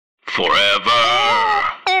Forever.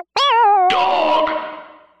 Dog.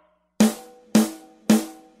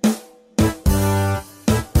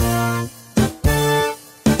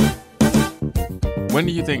 When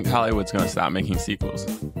do you think Hollywood's going to stop making sequels?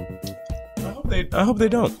 I hope they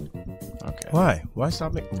don't. Okay. Why? Why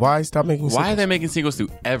stop making sequels? Why are they making sequels to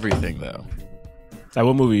everything, though? Like,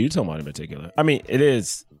 what movie are you talking about in particular? I mean, it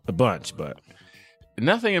is a bunch, but...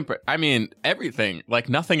 Nothing everything. Like,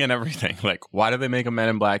 nothing and everything. Like, why do they make a Men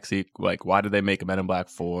in Black sequel? Like, why did they make a Men in Black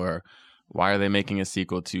 4? Why are they making a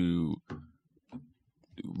sequel to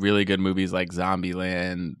really good movies like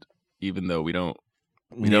Zombieland, even though we don't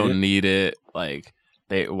need it? Like,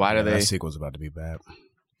 That sequel's about to be bad.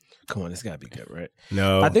 Come on, it's got to be good, right?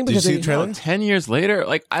 No. I think Did you because see the trailer? 10 years later,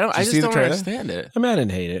 like, I just don't understand it. I mean, I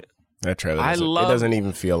didn't hate it. That trailer, I love it doesn't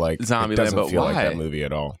even feel like Zombieland, it doesn't but feel like why? that movie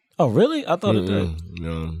at all. Oh, really? I thought it did.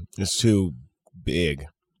 No, it's too big.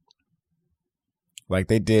 Like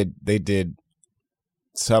they did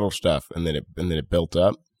subtle stuff, and then it built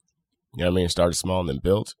up. You know what I mean? It started small and then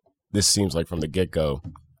built. This seems like from the get go.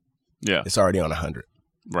 Yeah, it's already on 100.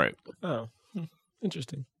 Right. Oh,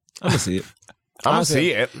 interesting. I'm gonna see it. I'm gonna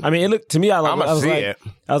see it. I mean, it looked to me. I was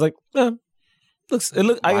like, looks. It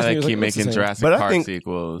look. I guess they keep keep making Jurassic Park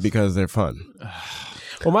sequels because they're fun.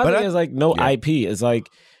 Well, my thing is like no IP. It's like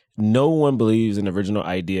no one believes an original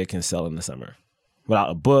idea can sell in the summer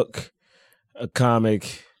without a book, a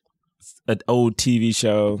comic, an old TV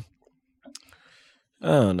show. I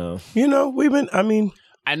don't know. You know,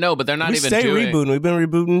 I know, but they're not even rebooting. We've been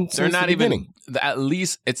rebooting. They're not the beginning. even. At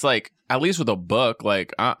least it's like with a book.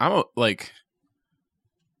 Like I'm like,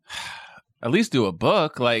 at least do a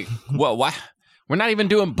book. Like what? Why? We're not even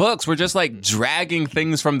doing books. We're just like dragging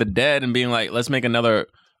things from the dead and being like, let's make another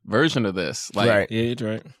version of this. Like, right? Yeah, you're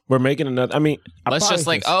right. We're making another. I mean, let's just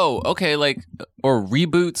like, okay, like or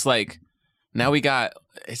reboots. Like now we got.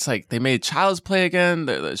 It's like they made Child's Play again.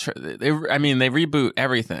 They reboot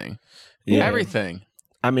everything. Yeah. Everything.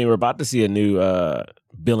 I mean, we're about to see a new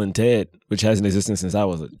Bill and Ted, which hasn't existed since I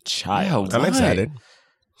was a child. Yeah, I'm excited.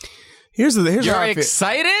 Here's You're how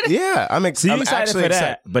excited? Yeah, I'm excited. I'm excited for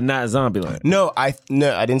that, but not Zombieland. No, I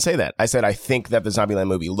didn't say that. I said I think that the Zombieland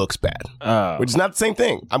movie looks bad, which is not the same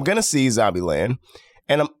thing. I'm gonna see Zombieland,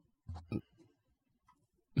 and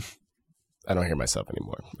I don't hear myself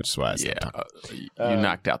anymore, which is why I said you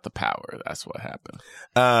knocked out the power. That's what happened.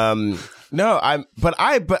 No, I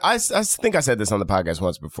think I said this on the podcast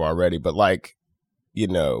once before already, but like, you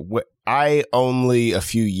know, I only a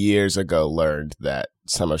few years ago learned that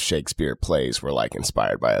some of Shakespeare plays were like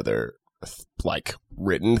inspired by other like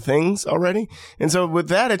written things already. And so with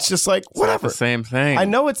that, it's just like, whatever. It's not the same thing. I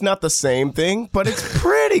know it's not the same thing, but it's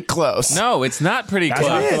pretty close. No, it's not pretty That's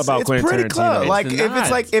close. how I feel about It's Quentin pretty Tarantino.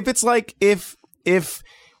 close. Like It's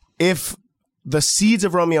if the seeds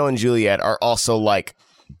of Romeo and Juliet are also like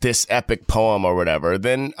this epic poem or whatever,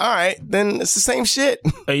 then all right, then it's the same shit.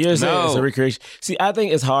 You're saying it's a recreation. See, I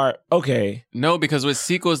think it's hard. Okay. No, because with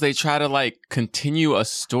sequels, they try to like continue a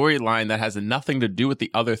storyline that has nothing to do with the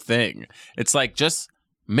other thing. It's like just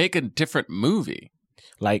make a different movie.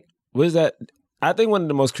 Like, what is that? I think one of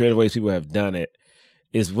the most creative ways people have done it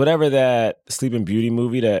is whatever that Sleeping Beauty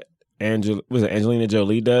movie that Angelina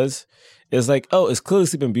Jolie does. It's like, oh, it's clearly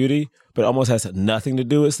Sleeping Beauty, but it almost has nothing to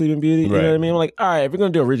do with Sleeping Beauty. You know what I mean? I'm like, all right, if we're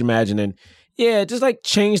going to do a reimagining, just like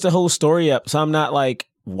change the whole story up so I'm not like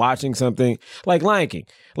watching something like Lion King.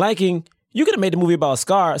 Lion King, you could have made the movie about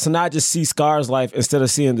Scar, so now I just see Scar's life instead of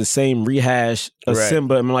seeing the same rehash of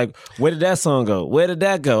Simba. And I'm like, where did that song go? Where did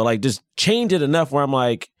that go? Like, just change it enough where I'm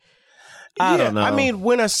like, I don't know. I mean,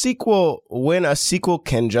 when a sequel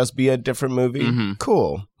can just be a different movie,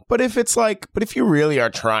 cool. But if you really are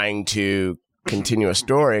trying to continue a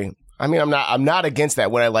story, I mean, I'm not against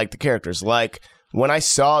that when I like the characters. Like when I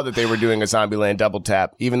saw that they were doing a Zombieland double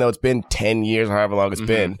tap, even though it's been 10 years or however long it's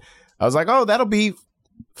been, I was like, oh, that'll be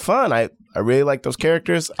fun. I really like those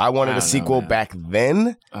characters. I wanted a sequel back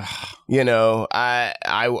then. You know,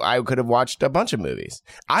 I could have watched a bunch of movies.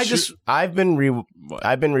 I've been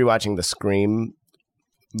rewatching the Scream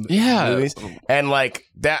movies, and like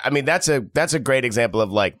that. I mean, that's a great example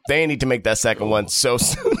of like they need to make that second one so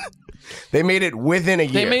soon. They made it within a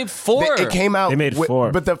year. They made 4. It came out. They made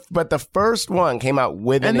 4, but the first one came out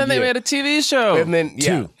within. And then a year. they made a TV show. And then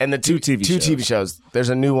two TV shows. There's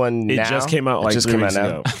a new one now. It just came out like 3 weeks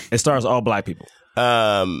ago. It stars all black people.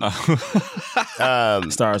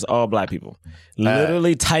 Stars all black people.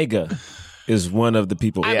 Literally, Tyga is one of the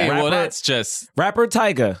people. I mean, well, that's just rapper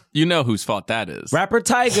Tyga. You know whose fault that is. Rapper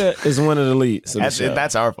Tyga is one of the leads.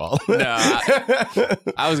 That's our fault. No,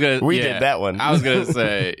 I was gonna. We did that one. I was gonna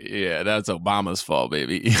say, yeah, that's Obama's fault,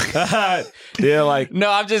 baby. Yeah, like no,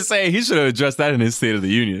 I'm just saying he should have addressed that in his State of the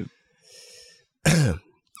Union.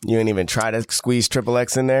 You didn't even try to squeeze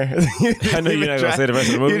XXX in there. I know you're not going to say the rest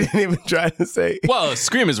of the movie. You didn't even try to say. Well,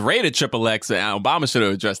 Scream is rated XXX, and Obama should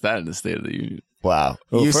have addressed that in the State of the Union. Wow.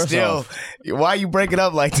 Well, you still, why you break it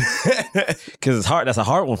up like that? Because it's hard. That's a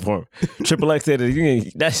hard one for him. XXX State of the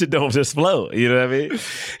Union, that shit don't just flow. You know what I mean?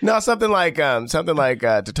 No, something like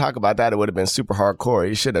to talk about that, it would have been super hardcore.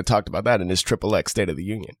 You should have talked about that in his XXX State of the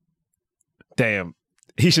Union. Damn.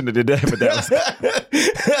 He shouldn't have did that, but that was...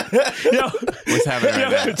 Yo. What's happening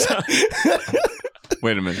right now?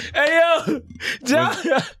 Wait a minute. Hey, yo. John.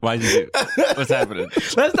 Why'd you do? What's happening?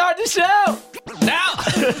 Let's start the show. Now.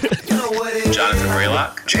 Jonathan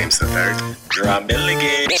Raylock, James III, Drum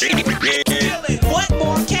Milligan. What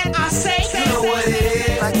more can I say? You know what it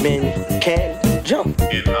is. Black men can't jump.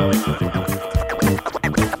 In Hollywood.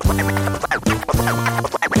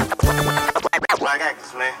 Black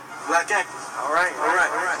actors, man. Black actors. All right.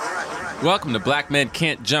 Welcome to Black Men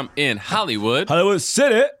Can't Jump in Hollywood. Hollywood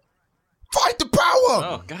City. Fight the power!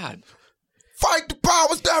 Oh, God. Fight the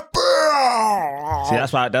powers that burn! See,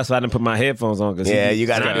 that's why I didn't put my headphones on. You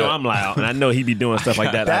got to I know I'm loud, and I know he be doing stuff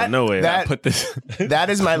like that out of nowhere. That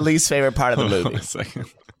is my least favorite part of the movie. Hold on a second.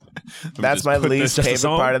 That's my least favorite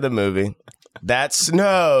part of the movie. That's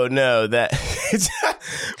that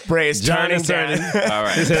Bray is turning down. All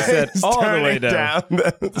right. His head said all the way down.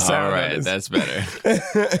 All right, that's better.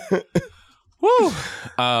 Woo.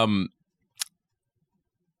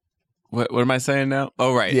 What am I saying now?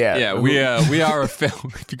 Oh, right. Yeah. We are a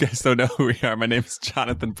film. If you guys don't know who we are, my name is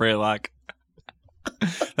Jonathan Braylock.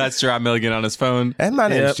 That's Gerard Milligan on his phone. And my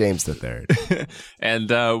name is James III.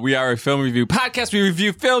 And we are a film review podcast. We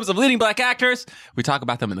review films of leading black actors. We talk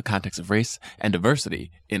about them in the context of race and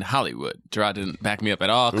diversity in Hollywood. Gerard didn't back me up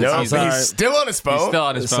at all. No, he's still on his phone. He's still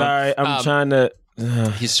on his phone. Sorry, I'm trying to...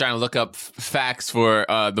 He's trying to look up facts for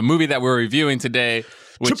the movie that we're reviewing today.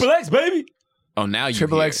 XXX, baby! Oh, now you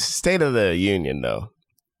XXX State of the Union, though.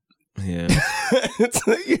 Yeah.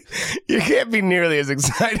 You can't be nearly as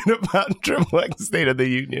excited about XXX State of the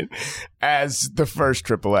Union as the first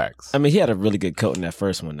XXX. I mean, he had a really good coat in that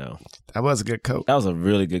first one, though. That was a good coat. That was a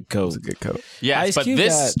really good coat. It was a good coat. Yes, Ice but Cube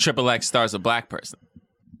this XXX stars a black person.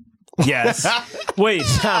 Yes. Wait,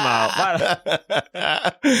 time out.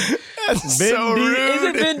 That's so rude.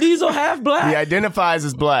 Isn't Vin Diesel half black? He identifies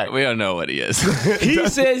as black. We don't know what he is. He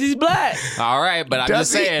says he's black. All right, but I'm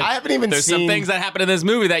just saying. I haven't even there's seen... some things that happen in this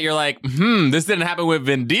movie that you're like, this didn't happen with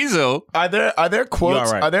Vin Diesel. Are there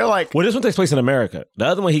quotes? Right. Are there like... Well, this one takes place in America. The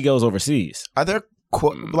other one, he goes overseas. Are there...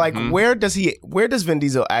 Like, where does Vin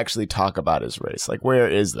Diesel actually talk about his race? Like, where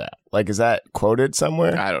is that? Like, is that quoted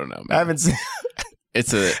somewhere? I don't know, man. I haven't seen...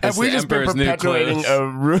 Have we just been perpetuating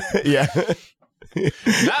yeah.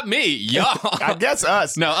 Not me, y'all. I guess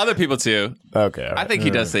us. No, other people too. Okay. Right. I think he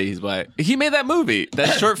does say he's black. He made that movie,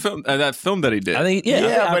 that short film, that film that he did. I think,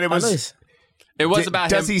 but it was about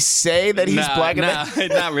him. Does he say that he's black?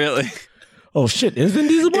 Not really. Oh shit, is Vin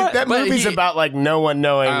Diesel black? That movie's about like no one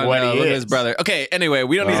knowing what he is. Look at his brother. Okay, anyway,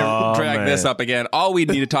 we don't need to drag this up again. All we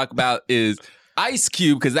need to talk about is Ice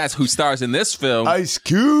Cube, because that's who stars in this film. Ice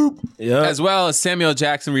Cube. Yeah. As well as Samuel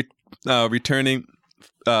Jackson returning.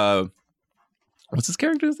 What's his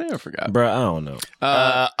character's name? I forgot. Bro, I don't know.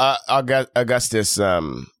 Augustus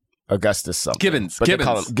something. Gibbons. But they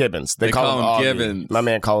call him Gibbons. They call him Augie. Gibbons. My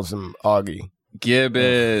man calls him Augie.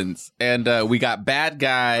 Gibbons. And we got bad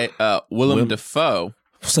guy Willem Dafoe.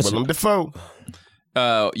 Willem Dafoe.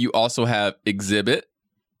 You also have Exhibit.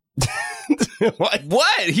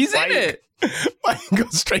 What? He's in it. Why go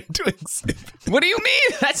straight to Exhibit? What do you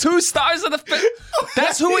mean? That's who stars of the film.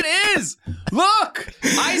 That's who it is. Look,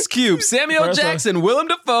 Ice Cube, Samuel Jackson, Willem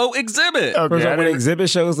Dafoe, Exhibit. Okay, when Exhibit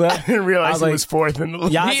shows up, I didn't realize he was fourth in the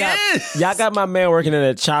list. Y'all got my man working in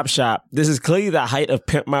a chop shop. This is clearly the height of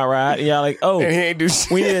Pimp My Ride. And y'all like, and he ain't do shit.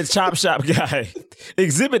 We need a chop shop guy.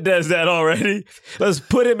 Exhibit does that already. Let's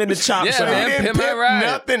put him in the chop shop. Man, he didn't pimp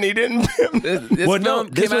nothing. He didn't pimp. This one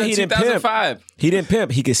he didn't pimp. He didn't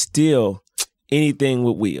pimp. He could steal anything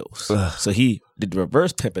with wheels. So he did the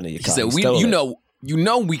reverse pimping of your car. He said, you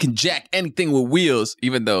know we can jack anything with wheels,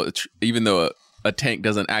 even though a tank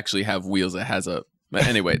doesn't actually have wheels. It has a... But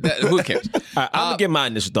anyway, who cares? I'm going to get my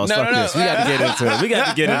initial thoughts. Fuck this. We got to get into it. We got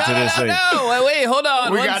to get into this thing. No, wait, hold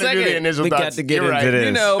on. We got to do the initial thoughts. We got to get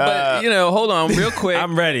into this. Hold on real quick.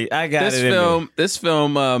 I'm ready. I got this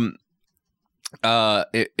film,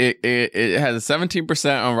 It has a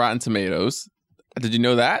 17% on Rotten Tomatoes. Did you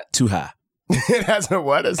know that? Too high. It has a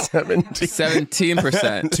what? A 17?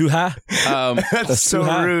 17%. Too high? That's so too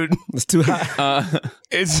high. rude. It's too high.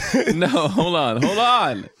 It's No, hold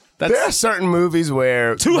on. there are certain movies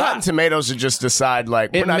where Too Rotten high. Tomatoes should just decide,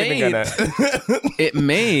 like, we're not even gonna. It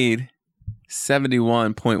made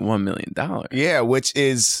 $71.1 million. Yeah, which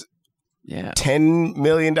is Yeah. $10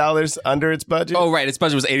 million under its budget. Oh, right. Its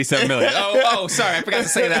budget was $87 million. Oh, sorry. I forgot to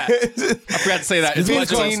say that. Its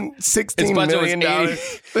budget was $16 million.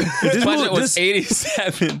 Its budget was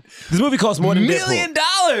 $87 This movie costs more than million.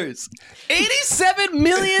 Deadpool. $87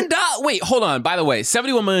 million. Wait, hold on. By the way,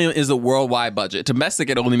 $71 million is the worldwide budget. Domestic,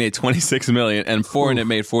 it only made $26 million, and foreign, it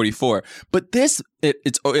made $44. But this,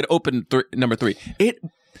 it opened number 3.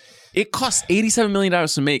 It cost $87 million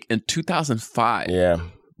to make in 2005.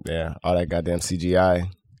 Yeah, all that goddamn CGI.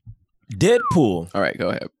 Deadpool All right, go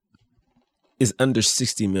ahead. is under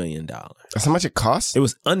 $60 million. That's how much it costs? It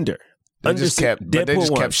was under. They just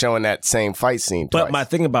Deadpool kept showing that same fight scene twice. But my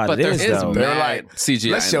thing about But it there is, is though, They're mad like,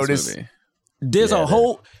 CGI let's in show this this. movie. there's a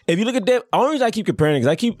whole. If you look at Deadpool, only reason I keep comparing it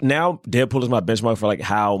because I keep now Deadpool is my benchmark for like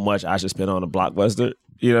how much I should spend on a blockbuster.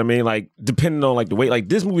 You know what I mean? Like depending on like the weight. Like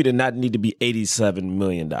this movie did not need to be $87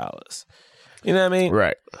 million. You know what I mean?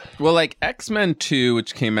 Right. Well, like X-Men 2,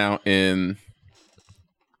 which came out in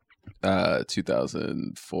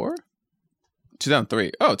 2004?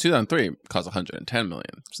 2003. Oh, 2003 cost $110 million.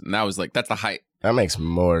 And that was like, that's the height. That makes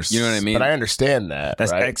more sense. You know what I mean? But I understand that.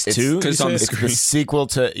 That's right? X2? Because on the It's screen. the sequel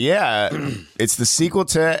to it's the sequel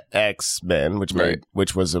to X-Men,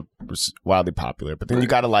 which was wildly popular. But then you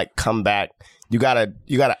got to like come back. You got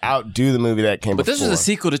to outdo the movie that came But before. this was a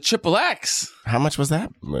sequel to XXx. How much was that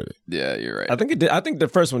movie? Yeah, you're right. I think it did. I think the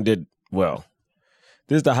first one did well.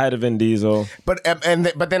 This is the height of Vin Diesel. But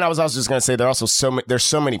then I was also just gonna say there's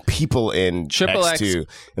so many people in XXX X2,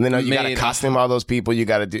 and then you got to made- costume all those people. You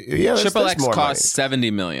got to do there's XXx more cost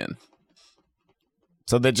 $70 million.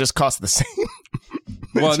 so they just cost the same.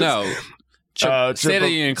 Well, no. State of Triple-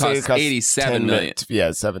 the Union say it cost costs $87 10 million.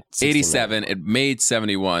 Yeah, 60 $87. It made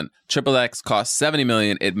 $71. XXx cost $70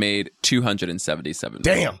 million. It made $277 million.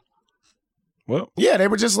 Damn. Well, Yeah, they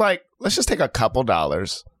were just like, let's just take a couple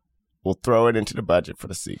dollars. We'll throw it into the budget for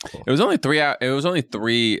the sequel. It was only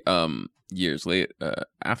 3 years late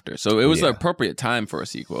after, so it was the appropriate time for a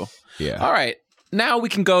sequel. Yeah. All right, now we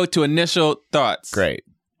can go to initial thoughts. Great.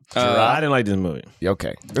 I didn't like this movie.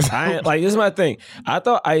 Okay. Like this is my thing. I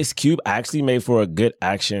thought Ice Cube actually made for a good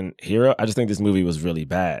action hero. I just think this movie was really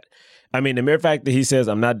bad. I mean, the mere fact that he says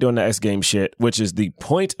I'm not doing the X Game shit, which is the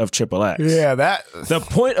point of XXx. Yeah, that. The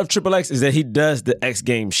point of XXx is that he does the X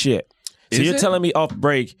Game shit. So Is you're it? telling me off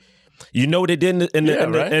break, you know what they did in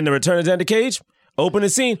the Return of Xander Cage? Open the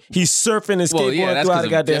scene, he's surfing and Well, skateboarding yeah, that's throughout the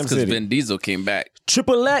goddamn because city. Vin Diesel came back.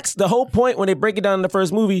 XXx, the whole point when they break it down in the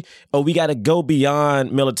first movie, we got to go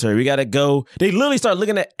beyond military. We got to go. They literally start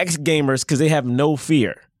looking at X gamers because they have no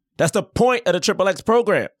fear. That's the point of the XXx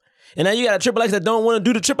program. And now you got a XXx that don't want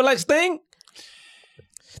to do the XXx thing.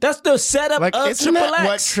 That's the setup Like, of isn't that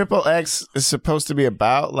what XXx. XXx is supposed to be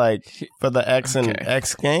about? Like, for the X and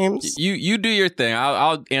X games? You do your thing.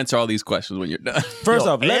 I'll answer all these questions when you're done. First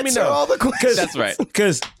off, let me Answer know. all the questions. That's right.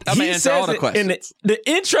 Because I'm gonna he answer says all the it questions. in the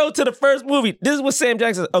intro to the first movie. This is what Sam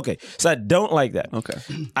Jackson says. Okay, so I don't like that. Okay.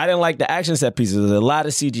 I didn't like the action set pieces. There's a lot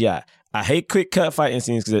of CGI. I hate quick cut fighting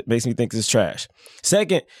scenes because it makes me think it's trash.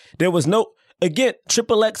 Second, there was no... Again,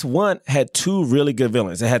 XXx 1 had 2 really good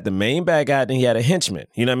villains. It had the main bad guy, then he had a henchman.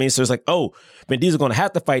 You know what I mean? So it's like, oh, Vin Diesel's going to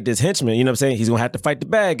have to fight this henchman. You know what I'm saying? He's going to have to fight the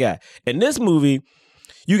bad guy. In this movie,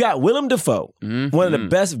 you got Willem Dafoe, one of the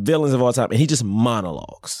best villains of all time, and he just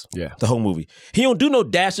monologues. Yeah. The whole movie. He don't do no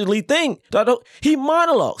dastardly thing. He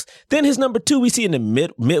monologues. Then his number 2, we see in the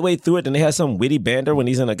midway through it, and they have some witty banter when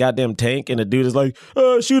he's in a goddamn tank, and the dude is like,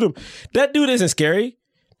 oh, shoot him. That dude isn't scary.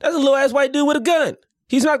 That's a little ass white dude with a gun.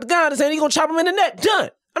 He's knocked the guy out and saying he's gonna chop him in the neck. Done.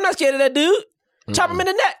 I'm not scared of that dude. Chop him in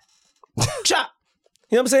the neck. Chop.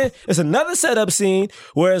 You know what I'm saying? It's another setup scene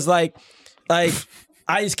where it's like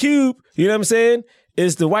Ice Cube, you know what I'm saying,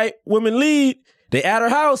 is the white woman lead. They at her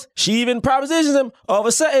house. She even propositions him. All of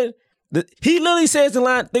a sudden, he literally says the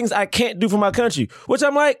line, things I can't do for my country. Which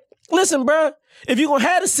I'm like, listen, bro, if you're gonna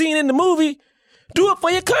have a scene in the movie, do it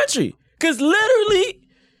for your country. Because literally,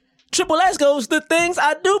 XXx goes, the things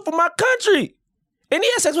I do for my country. And he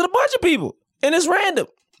has sex with a bunch of people. And it's random.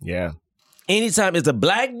 Yeah. Anytime it's a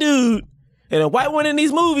black dude and a white one in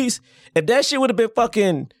these movies, if that shit would have been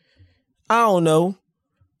fucking, I don't know,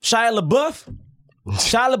 Shia LaBeouf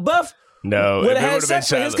No. would if it have had would've sex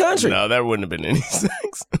been for his Shia- country. No, there wouldn't have been any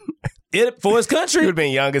sex. For his He country. would have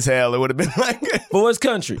been young as hell. It would have been like... For his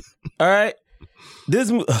country. All right?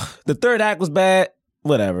 The third act was bad.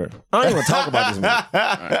 Whatever. I don't even want to talk about this movie.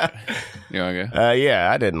 Right. You want to go? Yeah,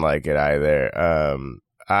 I didn't like it either.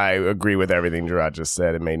 I agree with everything Gerard just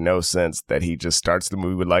said. It made no sense that he just starts the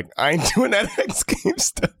movie with like, I ain't doing that X Games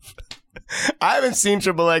stuff. I haven't seen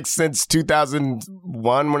xXx since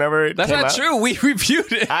 2001, whenever it That's came not out. true. We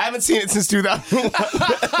reviewed it. I haven't seen it since 2001.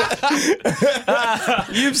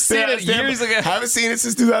 You've seen it years ago. I haven't seen it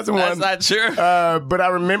since 2001. That's not true. But I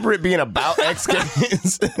remember it being about X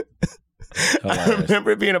Games. I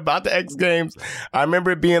remember it being about the X Games. I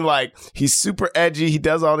remember it being like, he's super edgy. He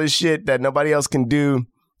does all this shit that nobody else can do.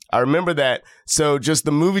 I remember that. So just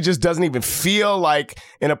the movie just doesn't even feel like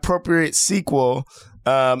an appropriate sequel.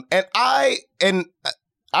 And I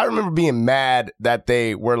remember being mad that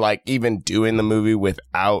they were like even doing the movie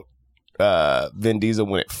without Vin Diesel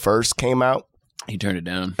when it first came out. He turned it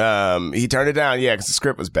down. He turned it down, yeah, because the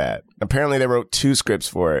script was bad. Apparently they wrote 2 scripts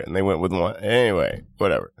for it and they went with one. Anyway,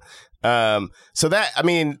 whatever. So that, I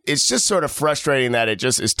mean, it's just sort of frustrating that it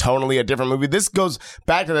just is tonally a different movie. This goes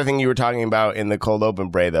back to the thing you were talking about in the cold open,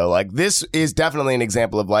 Bray, though. Like, this is definitely an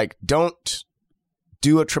example of like, don't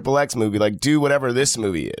do a XXX movie. Like, do whatever this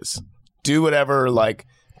movie is. Do whatever, like,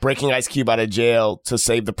 breaking Ice Cube out of jail to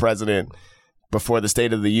save the president before the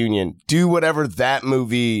State of the Union. Do whatever that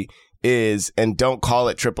movie is and don't call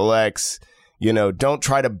it XXX. You know, don't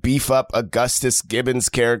try to beef up Augustus Gibbons'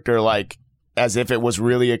 character like as if it was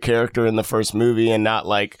really a character in the first movie and not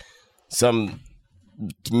like some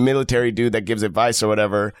military dude that gives advice or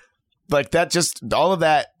whatever. Like that, just all of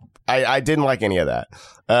that. I didn't like any of that.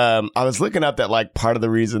 I was looking up that like part of the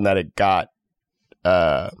reason that it got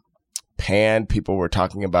panned, people were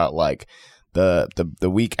talking about like the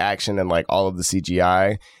weak action and like all of the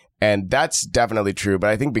CGI. And that's definitely true.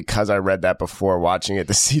 But I think because I read that before watching it,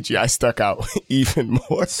 the CGI stuck out even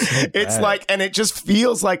more. It's like, and it just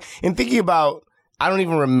feels like, in thinking about, I don't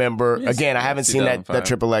even remember. Again, I haven't seen that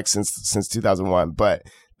XXX since 2001. But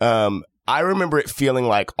I remember it feeling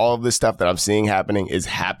like all of this stuff that I'm seeing happening is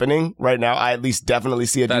happening right now. I at least definitely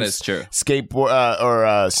see it. That is true. Skateboard or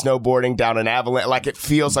snowboarding down an avalanche. Like it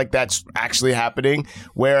feels like that's actually happening.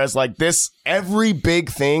 Whereas like this, every big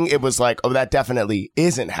thing, it was like, oh, that definitely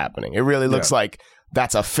isn't happening. It really looks like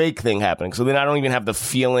that's a fake thing happening. So then I don't even have the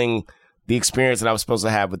feeling, the experience that I was supposed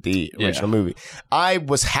to have with the original movie. I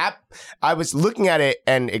was I was looking at it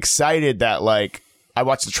and excited that like I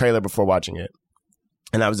watched the trailer before watching it.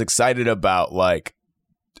 And I was excited about like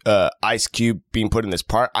Ice Cube being put in this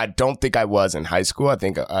part. I don't think I was in high school. I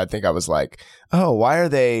think I was like, oh, why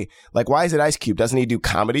is it Ice Cube? Doesn't he do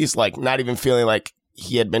comedies? Like not even feeling like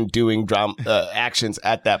he had been doing drama actions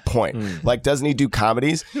at that point. Like, doesn't he do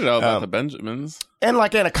comedies? You know about the Benjamins. And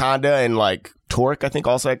like Anaconda and like Torque, I think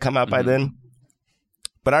also had come out by then.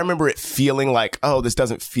 But I remember it feeling like, oh, this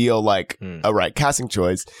doesn't feel like a right casting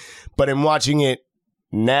choice. But in watching it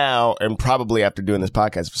now, and probably after doing this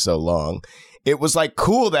podcast for so long, it was like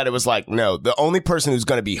cool that it was like, no, the only person who's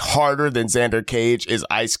going to be harder than Xander Cage is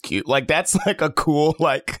Ice Cube. Like that's like a cool,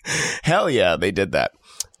 like, hell yeah, they did that.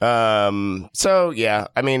 So yeah,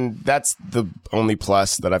 I mean, that's the only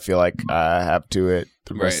plus that I feel like I have to it.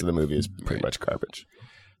 The rest of the movie is pretty much garbage.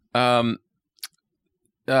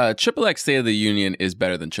 XXX State of the Union is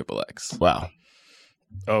better than XXX. Wow.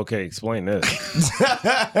 Okay, explain this. Honestly,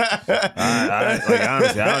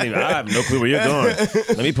 I have no clue where you're going.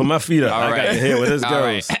 Let me put my feet up. I got to hear where this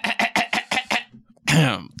goes.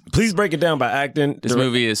 Please break it down by acting. This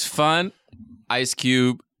movie is fun. Ice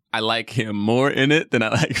Cube, I like him more in it than I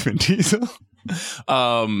like Vin Diesel.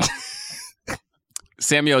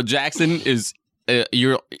 Samuel Jackson is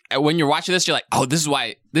when you're watching this, you're like, oh, this is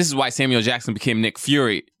why Samuel Jackson became Nick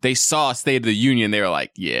Fury. They saw State of the Union. They were like,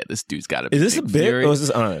 yeah, this dude's got to be. Is this Nick a bit Fury. or is this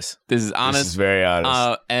honest? This is honest. This is very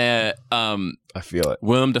honest. I feel it.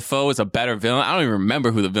 Willem Dafoe is a better villain. I don't even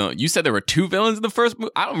remember who the villain. You said there were 2 villains in the first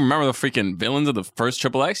movie. I don't remember the freaking villains of the first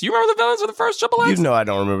XXX. You remember the villains of the first XXX? You know I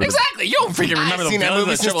don't remember. Exactly. You don't freaking remember the seen that villains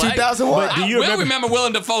movie of since XXX. 2001. But do you remember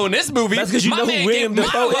Willem Dafoe in this movie? That's because you know who William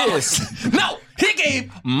Dafoe is. No, he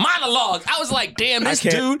gave monologues. I was like, damn, this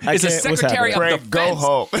dude is the what's Secretary of happening? Defense. Go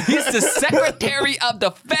home. He's the Secretary of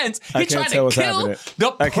Defense. He tried to kill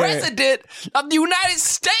the President of the United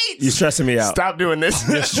States. You're stressing me out. Stop doing this.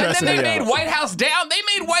 You're And stressing then me they out. made White House down. They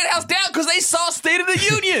made White House down because they saw State of the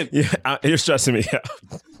Union. Yeah, you're stressing me out.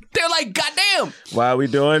 They're like, goddamn, Why are we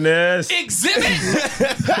doing this? Exhibit.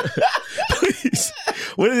 Please.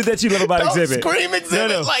 What is it that you love about Don't Exhibit? scream Exhibit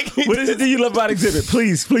No. like What is it that you love about Exhibit?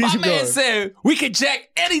 Please My you man go. said we could jack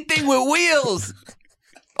anything with wheels.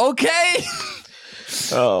 Okay.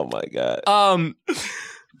 Oh my God.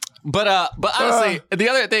 But honestly, the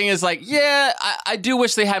other thing is like, yeah, I do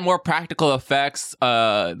wish they had more practical effects.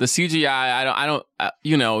 The CGI, I don't,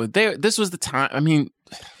 this was the time. I mean,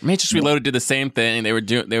 Matrix Reloaded did the same thing.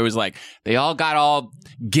 They all got all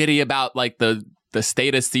giddy about like the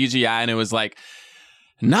state of CGI, and it was like,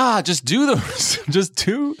 nah, just do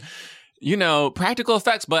practical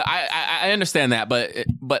effects. But I understand that.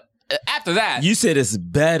 But after that, you said it's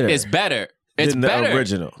better. It's better. It's than better. The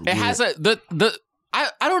original. It has I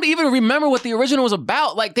don't even remember what the original was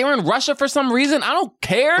about. Like, they were in Russia for some reason. I don't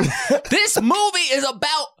care. This movie is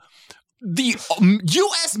about the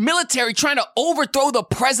U.S. military trying to overthrow the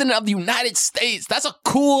president of the United States. That's a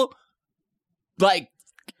cool, like,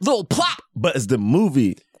 little plot. But is the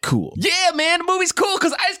movie cool? Yeah, man, the movie's cool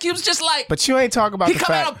because Ice Cube's just like... But you ain't talking about the fact...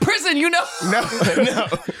 He come out of prison, you know? No.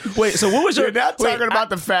 Wait, so what was your... You're not talking about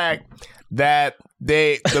the fact that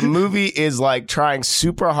the movie is, like, trying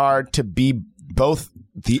super hard to be both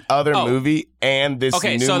the other movie and this new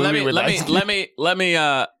movie. Okay, so let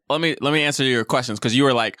me answer your questions, because you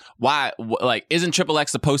were like, why? Like, isn't XXX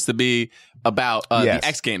supposed to be about the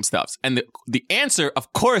X Games stuff? And the answer,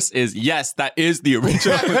 of course, is yes. That is the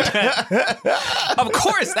original intent. Of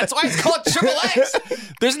course, that's why it's called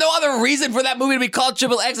XXX. There's no other reason for that movie to be called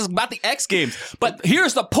XXX. It's about the X Games. But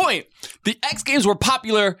here's the point: the X Games were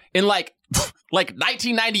popular in like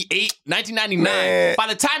 1998, 1999. Man. By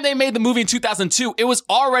the time they made the movie in 2002, it was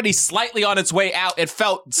already slightly on its way out. It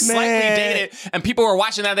felt slightly dated, and people were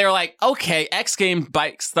watching that. They were like, okay, X Game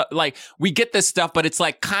bikes, like, we get this stuff, but it's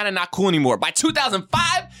like kind of not cool anymore. By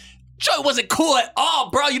 2005, Joe wasn't cool at all,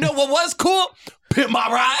 bro. You know what was cool? Pimp My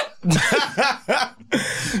Ride.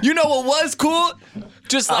 You know what was cool?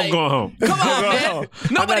 Just like, I'm going home. Come on, man.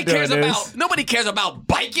 Nobody cares about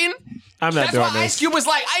biking. I'm not doing this. That's why Ice Cube was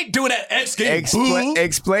like, I ain't doing that X Game.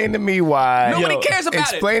 Explain to me why. Nobody cares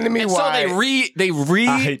about it. Explain to me why. So I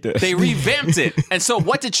hate this. they revamped it. And so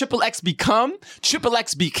what did XXX become?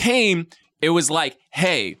 XXX became, it was like,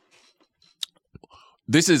 hey,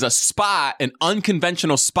 this is a spy, an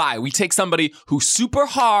unconventional spy. We take somebody who's super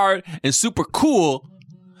hard and super cool,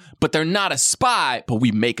 but they're not a spy, but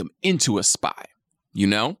we make them into a spy. You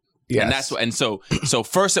know? Yes. And that's what, and so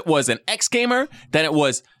first it was an X gamer, then it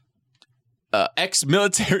was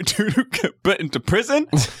ex-military dude who got put into prison,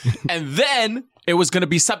 and then it was going to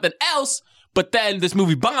be something else, but then this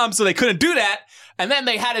movie bombed, so they couldn't do that, and then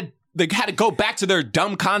they had to go back to their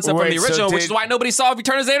dumb concept from the original, which is why nobody saw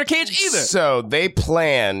Return of Xander Cage either. So they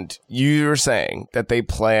planned, you were saying that they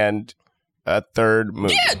planned a third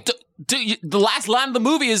movie. Yeah, the last line of the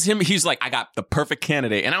movie is him. He's like, I got the perfect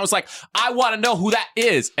candidate. And I was like, I want to know who that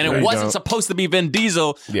is. And it wasn't supposed to be Vin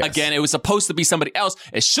Diesel. Yes. Again, it was supposed to be somebody else.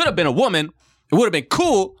 It should have been a woman. It would have been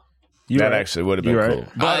cool. That actually would have been cool.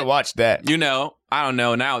 But I would have watched that. You know, I don't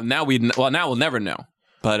know. Now we'll never know.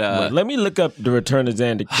 But let me look up the Return of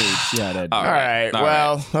Xander Cage. See how that All right.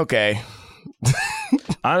 Well, okay.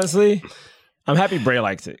 Honestly, I'm happy Bray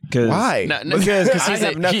likes it. Why? Because I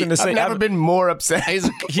have nothing to say. I've never been more upset. He's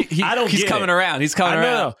coming around. He's coming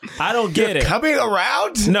around. No, I don't get it. Coming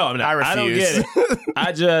around? No, I'm not. I refuse. I don't get it.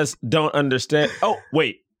 I just don't understand. Oh,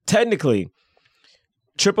 wait. Technically,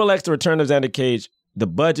 XXX, The Return of Xander Cage, the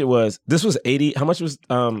budget was, this was 80. How much was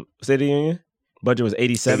State of the Union? Budget was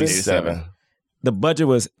 87? 87. The budget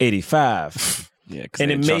was 85. Yeah,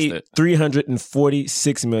 and it made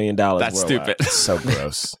 $346 million. That's worldwide. stupid. So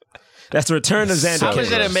gross. That's the Return of Xander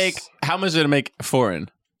Cage. How much did it make foreign?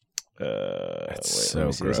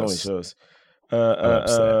 So gross. This only shows.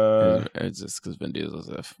 It's just because Vin Diesel's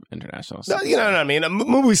international. No, you know what I mean?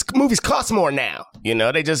 Movies cost more now. You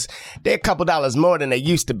know, they're a couple dollars more than they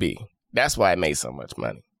used to be. That's why it made so much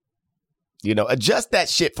money. You know, adjust that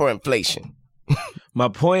shit for inflation. My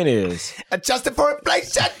point is, adjust it for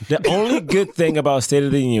inflation. The only good thing about State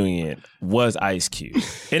of the Union was Ice Cube.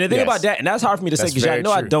 And the thing about that, and that's hard for me to say because I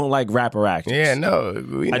know true. I don't like rapper actors. Yeah, no,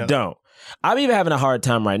 we know. I don't. I'm even having a hard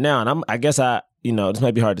time right now, and I guess this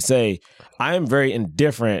might be hard to say. I am very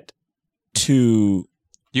indifferent to.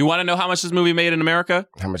 You want to know how much this movie made in America?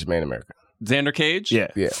 How much it made in America? Xander Cage? Yeah.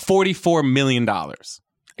 $44 million.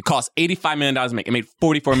 It cost $85 million to make. It made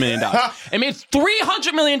 $44 million. It made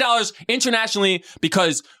 $300 million internationally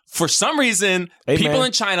because for some reason, people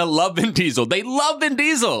in China love Vin Diesel. They love Vin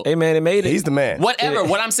Diesel. Hey, man, it made it. He's the man. Whatever.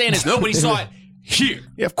 What I'm saying is nobody saw it here.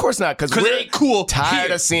 Yeah, of course not. Because it ain't cool. Tired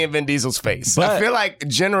here. of seeing Vin Diesel's face. But I feel like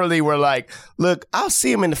generally we're like, look, I'll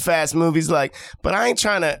see him in the fast movies, like, but I ain't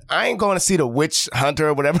going to see the Witch Hunter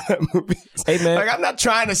or whatever that movie is. Hey, man. Like, I'm not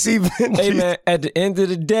trying to see Vin Diesel. Hey, man, at the end of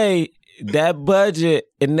the day, that budget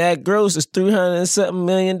and that gross is $300 and something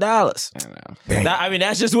million. I know. I mean,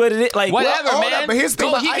 that's just what it is. Like, Whatever, Well, hold man. up, but here's the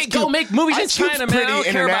thing Go, about he Ice can go Cube. make movies in Ice Cube's China, man. I don't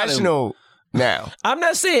pretty care about him. international now. I'm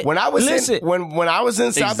not saying When I was listen, when I was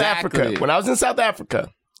in South Exactly. Africa,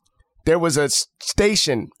 there was a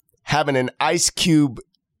station having an Ice Cube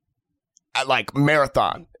like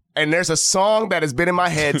marathon. And there's a song that has been in my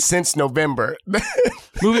head since November.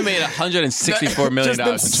 Movie made $164 million Just them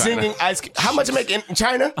in China. singing Ice Cube. How much it make in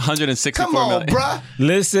China? $164 Come on, million. bruh.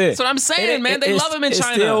 listen. That's what I'm saying, man. They love him in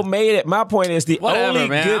China. It still made it. My point is the Whatever, only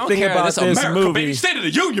man. I good don't thing care. about This this America, movie. baby. State of the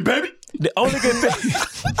Union, baby. The only good thing.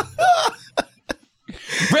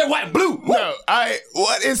 Red, white, blue. No,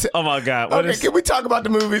 what is it? Oh my God! What Okay, is? can we talk about the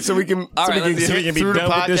movie so we can All right, let's get do it. We can be through the done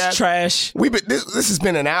with this podcast? trash. This has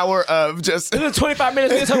been an hour of just This is 25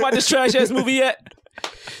 minutes. We didn't talk about this trash ass movie yet.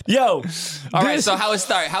 Yo, All right, so how it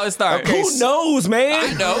start? Okay, who knows, man?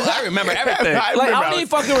 I know. I remember everything. I Like, I remember don't even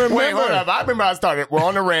fucking remember. Wait, hold up. I remember how it started. We're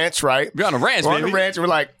on the ranch, right? We're on a ranch, We're baby. on the ranch. And we're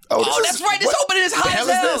like, Oh, this that's is- right. This what opening is the hot hell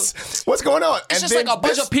as hell. is this? What's going on? It's just like a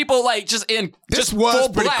bunch of people, like just in this just was full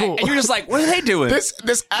pretty black, cool. and you're just like, what are they doing? This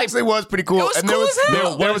actually was pretty cool. It was and cool as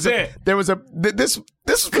hell. There was this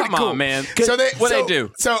was pretty Come on, cool, man. So What they do?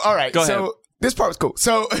 So all right. Go so ahead. this part was cool.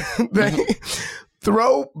 So they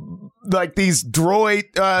throw like these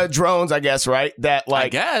droid drones, I guess, right? That like I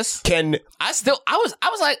guess. can I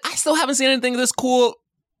was like, I still haven't seen anything this cool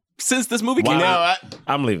since this movie came no, out.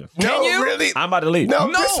 I'm leaving. no, you? really. I'm about to leave. No,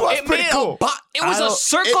 No, this was it pretty made cool. it was I a don't-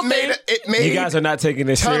 circle thing. It made You guys are not taking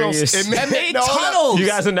this tunnels. serious. It made, made hold up. tunnels. You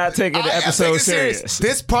guys are not taking the I am episode taking it serious.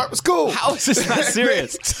 This part was cool. How is this not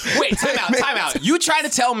serious? Wait, time out. You trying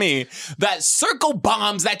to tell me that circle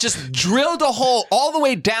bombs that just drilled a hole all the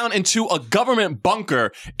way down into a government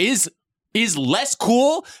bunker is less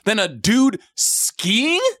cool than a dude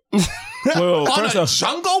skiing Well, on first a off,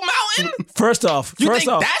 jungle mountain? first off, You think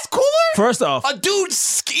that's cooler? first off, A dude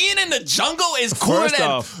skiing in the jungle is cooler First than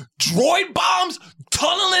off. droid bombs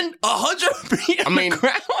tunneling 100 feet on the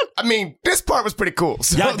ground? I mean, this part was pretty cool.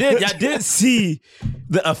 So y'all did see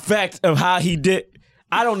the effect of how he did.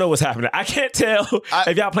 I don't know what's happening. I can't tell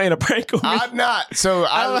if y'all playing a prank on me. I'm not. So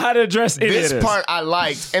I don't know how to address any of this this. part I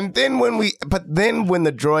liked, and then when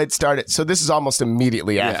the droid started, so this is almost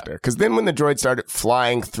immediately after, because then when the droid started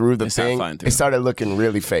flying through the started thing, flying through. it started looking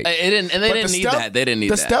really fake. They didn't need that. They didn't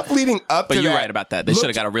need the that. stuff leading up But to you're that right about that. They shoulda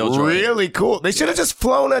looked got a real droid. Really cool. They should have just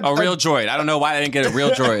flown A real droid. I don't know why they didn't get a real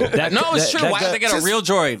droid. No, it's true. Why did they get a just real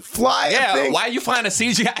droid? fly a Yeah, thing. why are you flying a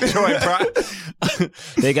CGI droid, bro?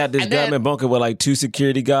 They got this And then- government bunker with like 2 security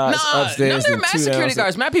guards Nah, upstairs. they're and mass 2 security downstairs.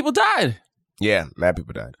 guards. Mad people died. Yeah, mad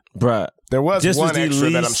people died. Bruh. There was This was one the extra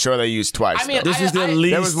that I'm least- sure they used twice. I mean, though. This was the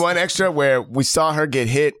least. There was one extra where we saw her get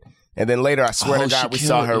hit, and then later, I swear Oh, to God, we she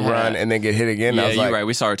saw her killed- yeah. run and then get hit again. Yeah, I was you're like, right.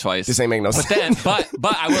 We saw her twice. this ain't make no But sense. then,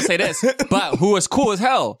 but I will say this. But who was cool as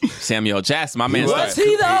hell? Samuel Jackson, my man. was? started-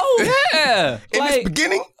 he though? Yeah. in like- this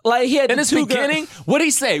beginning, Like he had In the his 2 beginning, what did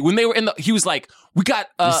he say when they were in the? He was like, "We got,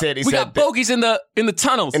 He said we got that- bogeys in the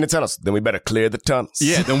tunnels." in the tunnels, then we better clear the tunnels.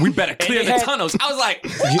 Yeah, then we better clear he the had- tunnels. I was like,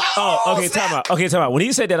 Okay, time out. Okay, time out. When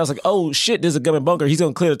he said that, I was like, "Oh shit, there's a government bunker. He's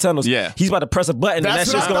gonna clear the tunnels. Yeah. he's about to press a button, That's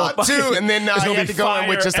and that what shit's I gonna thought, too. And then, it's he gonna had be to go in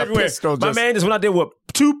with fire just a everywhere. pistol, My just- man just went out there with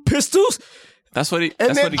 2 pistols. "That's what he. And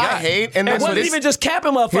That's then what he got." I hate, and It that's what wasn't even just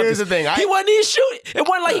capping motherfuckers. Here's the thing, he wasn't even shooting. It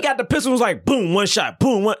wasn't like he got the pistol. It was like boom, one shot,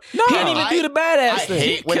 boom, one. No, he didn't even do the badass I thing.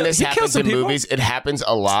 hate when this he killed happens some in people. movies. It happens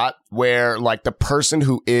a lot where like the person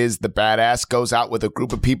who is the badass goes out with a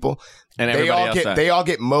group of people, And they everybody all else get dies. they all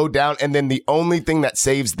get mowed down, and then the only thing that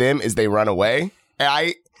saves them is they run away.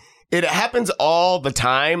 And it happens all the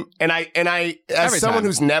time, and I as Every someone time.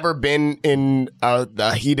 who's never been in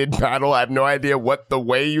a heated battle, I have no idea what the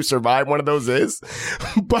way you survive one of those is,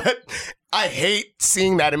 but I hate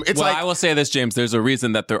seeing that. It's Well, like I will say this, James. There's a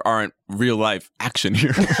reason that there aren't real life action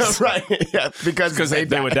heroes. right, yeah, because Because they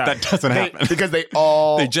would die. That doesn't happen. because they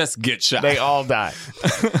all They just get shot. They all die.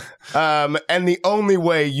 And the only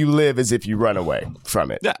way you live is if you run away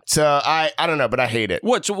from it. Yeah. So I don't know, but I hate it.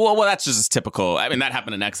 Which, well, that's just typical. I mean, that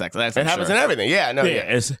happened in XX. That's It happens in everything. Yeah, no, Yeah,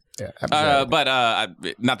 yeah. it's, But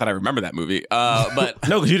not that I remember that movie. But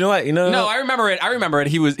no, because you know what? You know, no, I remember it. I remember it.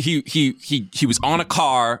 He was on a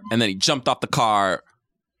car and then he jumped off the car.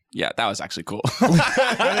 Yeah, that was actually cool.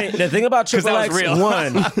 I mean, the thing about that was real.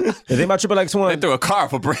 XXX1, the thing about XXX They One, threw a car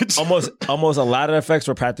off a bridge. almost a lot of effects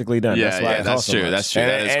were practically done. Yeah, that's why yeah, it that's cost so true. much. That's true.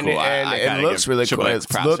 That is And cool. I it gotta looks give really Triple cool. X It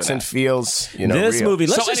props looks for and that. feels, This real. movie.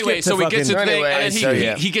 Let's So just anyway, get so to he gets fucking- into the thing, Anyway, and then so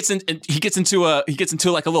yeah. he gets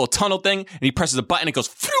into like a little tunnel thing, and he presses a button, it goes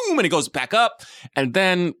phoom, and it goes back up, and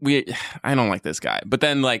then I don't like this guy, but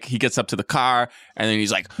then like he gets up to the car, and then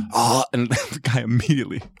he's like, oh, and the guy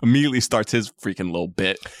immediately starts his freaking little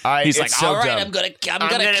bit. He's like, so all right, dumb. I'm gonna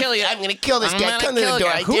kill you. I'm gonna kill this guy. Come to the kill door.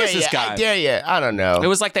 you. I Who dare is this you. guy? I dare you. I don't know. It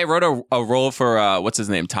was like they wrote a role for what's his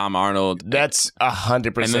name, Tom Arnold. That's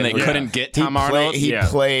 100%. And then they couldn't get Tom Arnold. He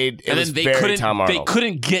played. It and was then they very Tom Arnold. They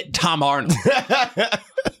couldn't get Tom Arnold.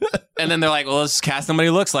 And then they're like, well, let's cast somebody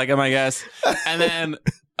who looks like him, I guess. And then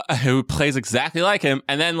who plays exactly like him.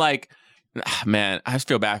 And then like, man, I just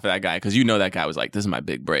feel bad for that guy because that guy was like, this is my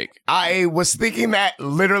big break. I was thinking that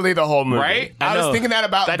literally the whole movie. Right? I was thinking that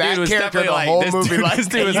about that character the like, whole this movie. This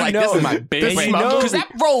dude was like, this is my big break. Because that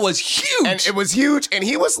role was huge. And it was huge. And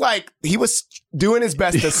he was doing his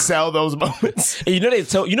best to sell those moments. And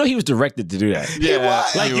he was directed to do that. Yeah, he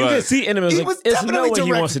was. Like you can see in him, He was there's no definitely way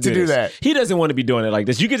he wants to do that. He doesn't want to be doing it like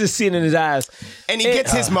this. You can just see it in his eyes. And he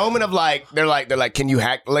gets his moment of like, they're like, can you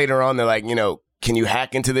hack later on? They're like, can you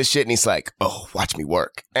hack into this shit? And he's like, oh, watch me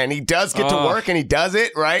work. And he does get to work and he does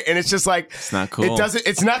it, right? And it's just like, it's not cool.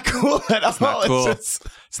 It's not cool at all. It's not cool.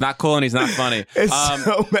 It's not cool and he's not funny. It's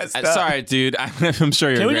so messed up. Sorry, dude. I'm sure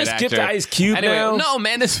you're a great actor. Can we just skip to Ice Cube now? No,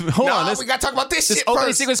 man. Hold on. We got to talk about this shit opening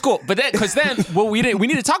first. sequence is cool. But then, we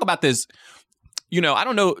need to talk about this. I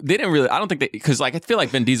don't know. They didn't really, I don't think because like, I feel like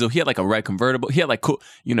Vin Diesel, he had like a red convertible. He had like cool,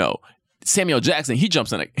 Samuel Jackson, he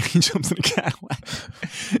jumps in a Cadillac.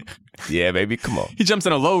 Yeah, baby, come on. He jumps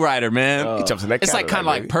in a lowrider, man. He jumps in that It's like kind of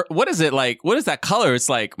like what is it like? What is that color? It's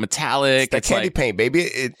like metallic. It's candy paint,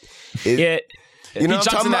 baby. Yeah. You know he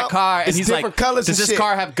jumps in that car and he's like, colors does this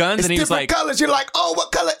car have guns? It's and he was different like, colors. You're like, oh,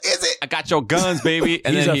 what color is it? I got your guns, baby.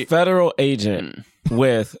 And he's then a federal agent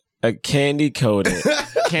with a candy-coated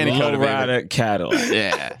lowrider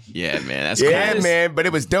Cadillac. Yeah, man. That's yeah, cool. man. But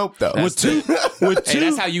it was dope though. Hey,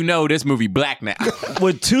 that's how you know this movie black now.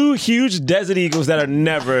 With two huge Desert Eagles that are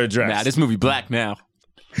never addressed. Nah, this movie black now.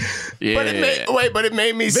 Yeah. But it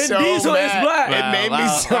made me Vin so Diesel mad. is black. It made me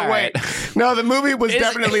so right. No, the movie was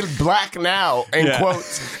definitely black now in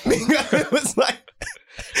quotes. Because it was like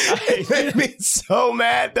it made me so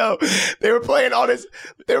mad though. They were playing all this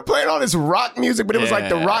rock music, but it was like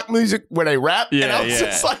the rock music where they rap, and I was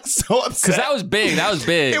just like so upset. Because that was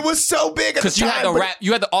big. It was so big because you had the rap.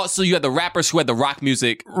 You had the rappers who had the rock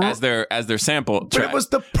music as their sample track. But it was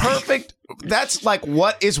the perfect. That's like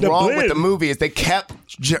what is wrong with the movie is they kept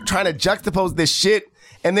trying to juxtapose this shit,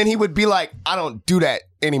 and then he would be like, "I don't do that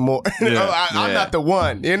anymore. I'm not the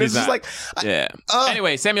one." And it's just like,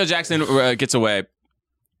 anyway, Samuel Jackson gets away.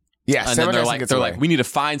 Yeah, and then they're like, we need to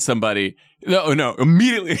find somebody. No,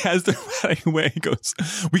 immediately as they're running away, he goes,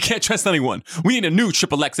 we can't trust anyone. We need a new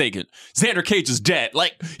XXX agent. Xander Cage is dead.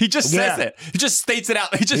 Like, he just says it. He just states it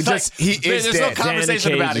out. He is there's dead. No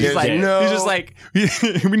conversation about it. He's like, no. He's just like,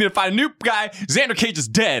 we need to find a new guy. Xander Cage is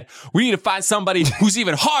dead. We need to find somebody who's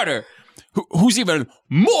even harder, who's even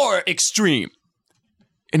more extreme.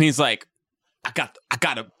 And he's like, I got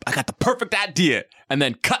the perfect idea. And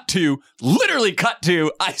then literally cut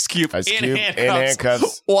to Ice Cube in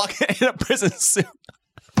handcuffs. Walking in a prison suit.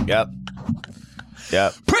 Yep.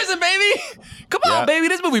 Prison, baby. Come on, baby.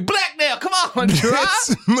 This movie black now. Come on, Gerard.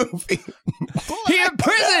 This movie. He in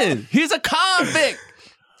prison. He's a convict.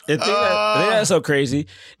 The thing that's so crazy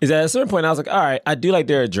is that at a certain point I was like, all right, I do like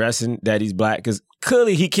they're addressing that he's black because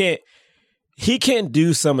clearly he can't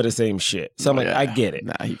do some of the same shit. So I'm like, I get it.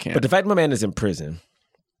 Nah, he can't. But the fact my man is in prison,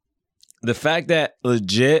 the fact that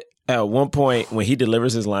legit at one point when he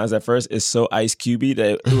delivers his lines at first is so Ice Cubey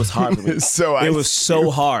that it was hard for me. It was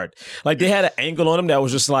so hard. Like they had an angle on him that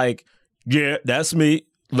was just like, yeah, that's me.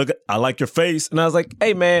 Look, I like your face. And I was like,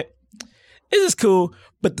 hey man, this is cool.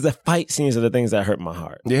 But the fight scenes are the things that hurt my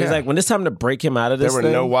heart. Yeah. It's like when it's time to break him out of this there were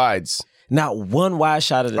no wides. Not one wide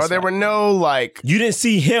shot of this. Or there were no like. You didn't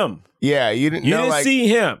see him. Yeah, you didn't see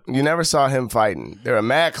him. You never saw him fighting. There were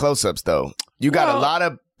mad close-ups though. You got a lot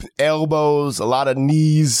of elbows, a lot of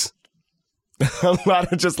knees, a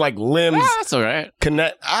lot of just like limbs. That's all right.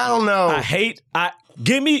 I don't know.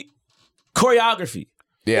 Give me choreography.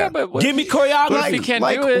 Yeah, but give me choreography. He can't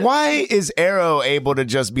do it. Why is Arrow able to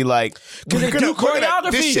just be like, because they do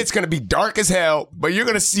choreography? This shit's gonna be dark as hell, but you're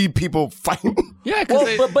gonna see people fighting. Yeah,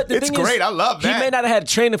 because but the it's thing great. Is, I love that. He may not have had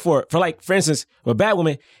training for it. For instance, with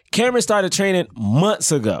Batwoman, Cameron started training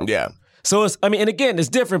months ago. Yeah. So and again, it's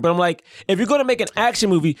different, but I'm like, if you're gonna make an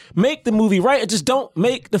action movie, make the movie right, and just don't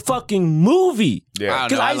make the fucking movie. Yeah.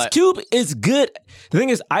 Because Ice Cube is good. The thing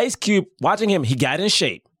is, Ice Cube, watching him, he got in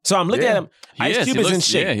shape. So I'm looking at him. Ice Cube is in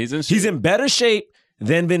shape. Yeah, he's in shape. He's in better shape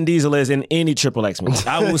than Vin Diesel is in any XXX movie.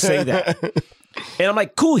 I will say that. And I'm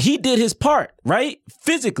like, cool, he did his part, right?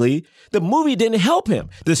 Physically, the movie didn't help him.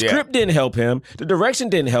 The script didn't help him. The direction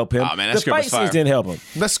didn't help him. Oh, man, that the script fight was fire. scenes didn't help him.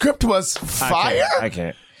 The script was fire? I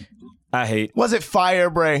can't. I hate. Was it fire,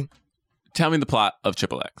 Bray? Tell me the plot of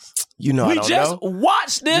XXx. You know, We I don't just know.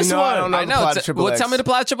 watched this You know I one. don't know I the know. plot of XXx. Well, tell me the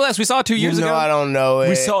plot of XXx. We saw it 2 years You know ago. I don't know it.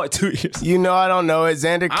 We saw it 2 years. You know I don't know it.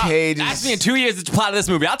 Xander Cage Ask is... me in 2 years the plot of this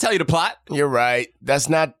movie. I'll tell you the plot. You're right. That's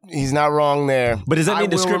not... He's not wrong there. But does that mean I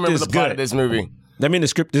the will script remember is the plot good? of this movie. That mean the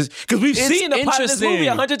script is... Because we've It's seen the plot of this movie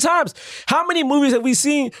interesting. 100 times. How many movies have we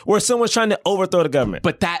seen where someone's trying to overthrow the government?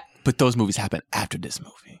 But those movies happen after this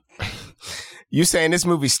movie. You saying this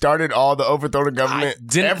movie started all the overthrow the government?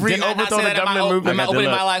 Every didn't I not overthrow say the that in my government movie? in my opening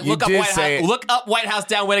my life. You Look up did White say House. it. Look up White House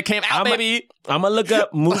Down when it came out, baby. I'm going to look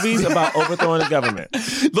up movies about overthrowing the government.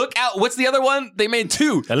 Look out. What's the other one? They made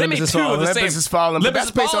two. They Olympus made Has two of Fallen. the same. Olympus Has Fallen. But Olympus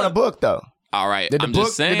that's Has based on a Fallen. book, though. All right. Did the I'm book?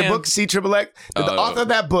 just saying. Did the book see XXx? Did the author of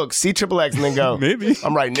that book see XXx and then go? Maybe.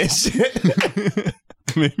 I'm writing this shit.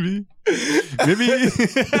 Maybe.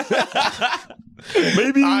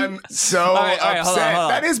 Maybe. I'm so all right, hold upset. on.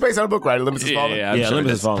 That is based on a book, right? Olympus Has Fallen. I'm Yeah, sure Olympus it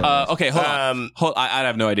Has is. Fallen. Okay, hold on. I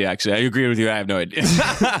have no idea, actually. I agree with you. I have no idea.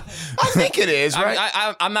 I think it is,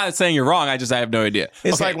 right? I'm not saying you're wrong. I have no idea.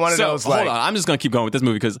 It's like one of those, like- Hold on. I'm just going to keep going with this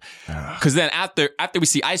movie because then after we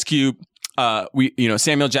see Ice Cube,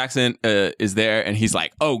 Samuel Jackson is there and he's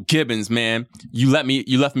like, "Oh, Gibbons, man, you left me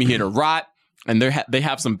here to rot." And they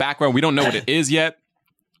have some background. We don't know what it is yet.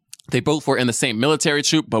 They both were in the same military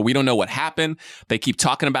troop, but we don't know what happened. They keep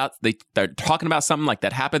talking about they're talking about something like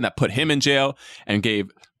that happened that put him in jail and gave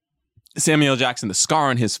Samuel Jackson the scar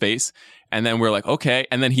on his face. And then we're like, okay.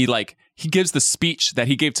 And then he gives the speech that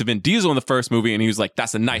he gave to Vin Diesel in the first movie, and he was like,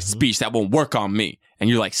 "That's a nice speech. That won't work on me." And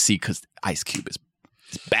you're like, see, because Ice Cube is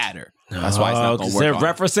badder. That's why it's not going to work. They're on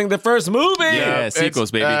referencing the first movie. Yeah,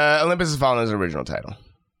 sequels, baby. Olympus Has Fallen is the original title.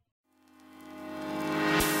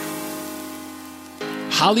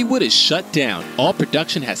 Hollywood is shut down, all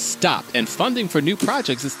production has stopped, and funding for new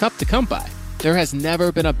projects is tough to come by. There has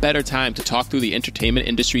never been a better time to talk through the entertainment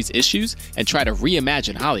industry's issues and try to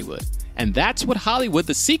reimagine Hollywood. And that's what Hollywood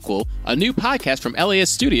the Sequel, a new podcast from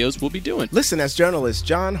LAS Studios, will be doing. Listen as journalist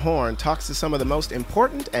John Horn talks to some of the most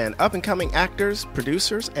important and up-and-coming actors,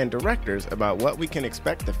 producers, and directors about what we can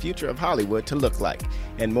expect the future of Hollywood to look like,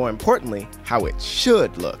 and more importantly, how it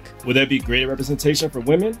should look. Will there be greater representation for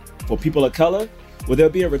women, for people of color? Will there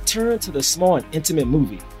be a return to the small and intimate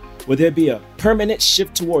movie? Will there be a permanent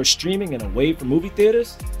shift towards streaming and away from movie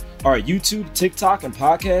theaters? Are YouTube, TikTok, and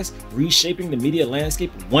podcasts reshaping the media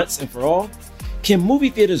landscape once and for all? Can movie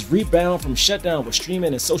theaters rebound from shutdown with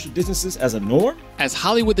streaming and social distances as a norm? As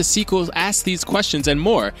Hollywood the Sequel asks these questions and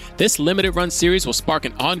more, this limited run series will spark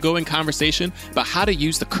an ongoing conversation about how to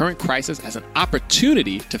use the current crisis as an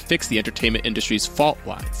opportunity to fix the entertainment industry's fault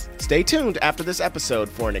lines. Stay tuned after this episode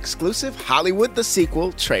for an exclusive Hollywood the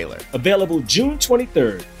Sequel trailer. Available June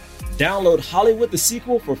 23rd. Download Hollywood the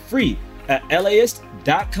Sequel for free at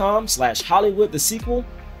LAist.com/Hollywood the Sequel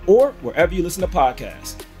or wherever you listen to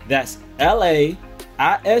podcasts. That's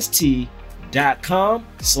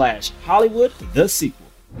LAIST.com/Hollywood the Sequel.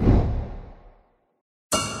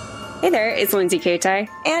 Hey there, it's Lindsay Kaitai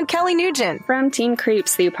and Kelly Nugent from Teen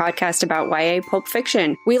Creeps, the podcast about YA pulp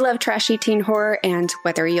fiction. We love trashy teen horror, and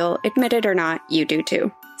whether you'll admit it or not, you do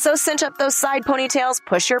too. So cinch up those side ponytails,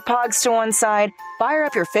 push your pogs to one side, fire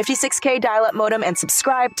up your 56K dial-up modem, and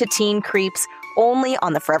subscribe to Teen Creeps only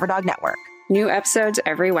on the Forever Dog Network. New episodes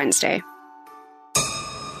every Wednesday.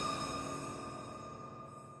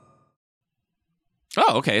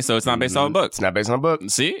 Oh, okay. So it's not based on a book. It's not based on a book.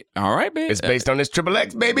 See? All right, baby. It's based on this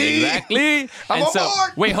XXx, baby. Exactly. I'm on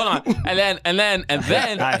board. Wait, hold on. And then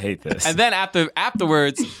I hate this. And then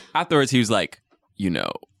afterwards he was like,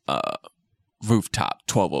 rooftop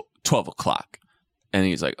 12 o'clock. And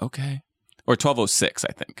he's like, okay. Or 12:06,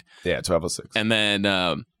 I think. Yeah, 12:06. And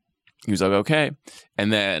then he was like, okay.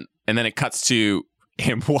 And then it cuts to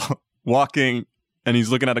him walking, and he's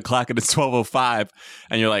looking at a clock and it's 12:05,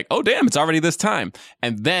 and you're like, oh damn, it's already this time.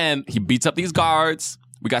 And then he beats up these guards.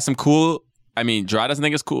 We got some cool. I mean, Gerard doesn't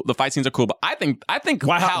think it's cool. The fight scenes are cool, but I think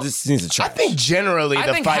Wow, this seems a trash. I think generally I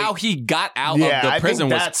the think fight. how he got out Yeah, of the I prison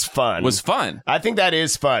think that's fun. was fun. I think that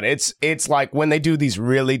is fun. It's like when they do these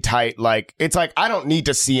really tight, like it's like I don't need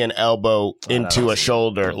to see an elbow into a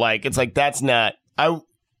shoulder. Like it's like that's not.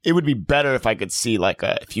 It would be better if I could see like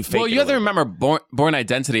if you fake. Well, it you have to a little remember, Born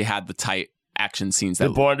Identity had the tight action scenes bit. that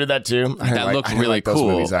Did Bourne do that too? that looked I didn't really like those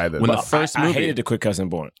cool. movies either. When But the first I movie, hated the quick cuts in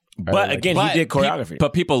Bourne. I But like again, but he did choreography.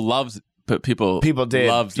 But people loved but people did.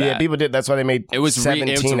 loved that. Yeah, people did. That's why they made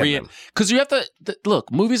 17 of them. Because you have to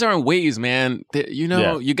look. Movies are in waves, man.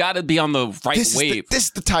 You got to be on the right wave. This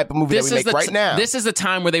is the type of movie that we make right now. This is the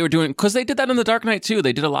time where they were doing, because they did that in The Dark Knight too.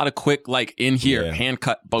 They did a lot of quick, like in here, hand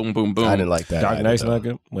cut, boom, boom, boom. I didn't like that. Dark Knight's not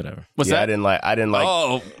good. Whatever. What's that? I didn't like. I didn't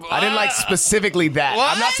like specifically that.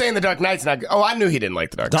 What? I'm not saying The Dark Knight's not good. Oh, I knew he didn't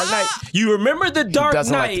like The Dark Knight. Dark Knight. You remember The Dark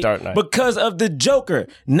doesn't like Knight, The Dark Knight because of the Joker,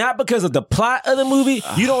 not because of the plot of the movie.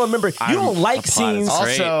 You don't remember. You don't like the plot is scenes.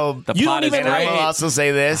 great. Also, The you plot don't is even great. I will also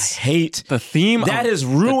say this. Hate The theme that of has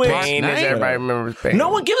ruined. Bane is everybody remembers Bane. No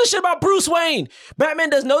one gives a shit about Bruce Wayne. Batman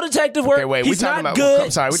does no detective work. Okay, wait, He's we talking not about- good.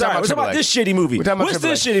 I'm sorry, we're talking about we're talking about Triple this shitty movie. We're talking about What's Triple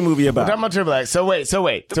this X. shitty movie We're about? talking about Triple X. So wait. So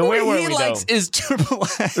where were we though? is Triple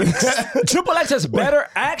X. Triple X has better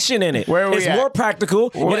action in it. Where are we it's at? more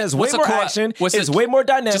practical. It has way What's a more cool- action. what's It's it- way more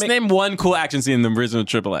dynamic. Just name one cool action scene in the original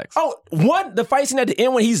Triple X. Oh, the fight scene at the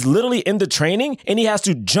end when he's literally in the training and he has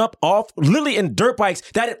to jump off literally in dirt bikes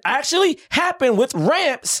that it actually happened with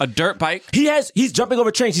ramps. A dirt bike. He's jumping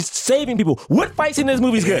over trains. He's saving people. What fight scene in this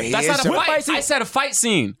movie is good? That's not a What fight. scene? I said a fight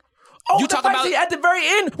scene. Oh, You the talking fight about- scene at the very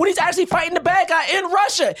end when he's actually fighting the bad guy in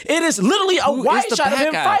Russia. It is literally a Who wide is the shot of bad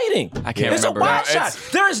him guy? fighting. I can't it's remember. a wide No, shot.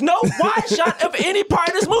 There is no wide shot of any part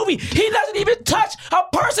of this movie. He doesn't even touch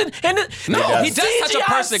a person in the He does touch a CGI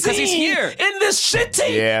person 'cause he's scene here. in this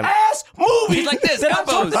shitty Yeah. ass movie. He's like this, that I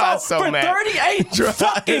elbows. talked about I'm so for mad. 38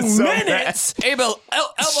 fucking so mad. minutes. Abel,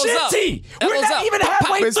 elbows up. Shitty. We're Elbows not up. even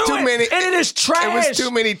halfway It was through too it, many- and it is trash. It was too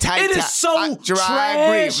many tight. It is so Gerard, trash. I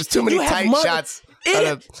agree. It was too many You have tight mother- shots.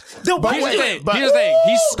 The But Here's way the wait, thing. but- Here's the thing.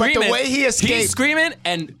 He's but the screaming. way he escaped- He's screaming,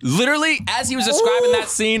 and literally, as he was describing that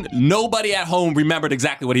scene, nobody at home remembered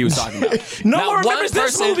exactly what he was talking about. No Not one remembers this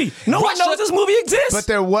person movie. No one rushed knows up- this movie exists. But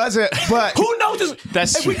there wasn't. But Who knows this?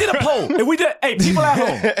 That's if we did a poll, hey, people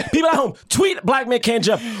at home, tweet Black Men Can't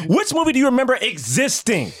Jump. Which movie do you remember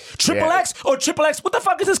existing? Triple Yeah. X or Triple X? What the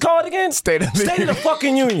fuck is this called again? State of the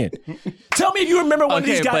fucking Union. Tell me if you remember one of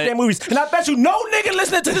Okay, these but- goddamn movies. And I bet you no nigga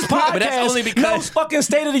listening to this podcast But that's only because- knows fucking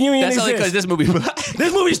State of the Union That's only because exists. this movie.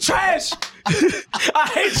 This movie's trash. I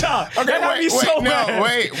hate y'all. Okay, That got me wait, so no, mad.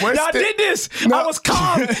 wait, we're Y'all still- did this. No. I was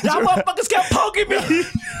calm. Y'all motherfuckers kept poking me.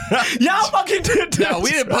 Y'all fucking did this. No, we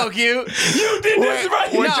didn't poke you. You did this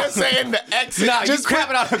right We're now. just saying the exit. No, just you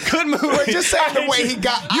crapping on a good movie. We're just saying the way he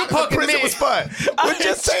got You out of the poking prison me. was fun. We're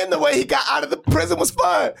just saying the way he got out of the prison was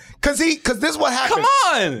fun. Cause this is what happened.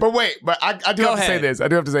 Come on. But wait, I do Go have to say ahead. this. I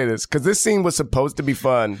do have to say this. Cause this scene was supposed to be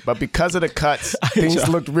fun, but because of the cuts, things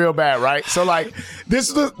looked real bad, right? So like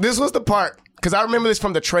this was the part, because I remember this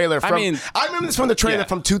from the trailer I remember this from the trailer yeah.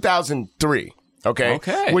 from 2003. Okay.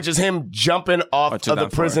 Which is him jumping off of the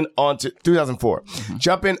 2004. prison onto 2004.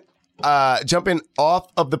 Jumping off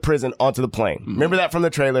of the prison onto the plane. Remember that from the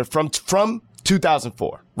trailer from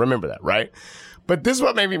 2004. Remember that, right? But this is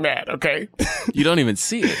what made me mad, okay? You don't even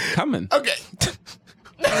see it coming. Okay.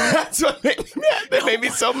 That's what made me mad. That made me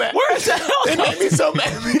so mad. Where the hell? It made me so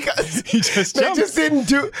mad because they jumped. just didn't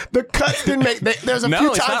do the cuts. Didn't make. There's a No, few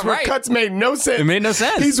it's times not where right. cuts made no sense. It made no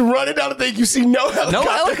sense. He's running down the thing. You see no helicopter.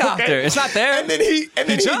 No helicopter. okay? It's not there. And then he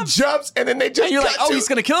jumps, and then they just. And you're like, cut oh, to- he's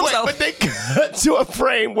gonna kill himself. Wait, but they cut to a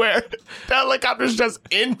frame where the helicopter's just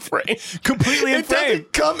in frame, Completely in it frame.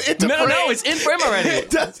 doesn't come into No, frame. no, it's in frame already.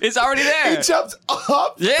 It does. It's already there. He jumps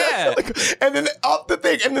off. the Yeah. helicopter, and then off the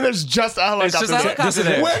thing, and then there's just a helicopter. just a helicopter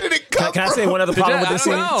there. Where did it come Can I say from? one other problem with I this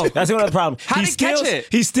don't scene? know. Can I say one other problem? How did he catch it?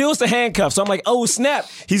 He steals the handcuffs. So I'm like, oh snap!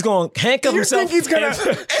 He's going to handcuff You himself. think he's gonna? and-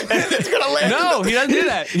 and then it's gonna land? No, he doesn't do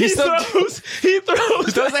that. He throws. He throws.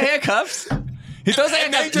 He throws the handcuffs. He throws the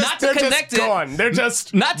And they handcuffs not to they're connect just it. gone. They're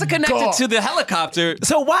just Not to connect gone. it to the helicopter.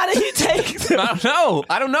 So why did he take them?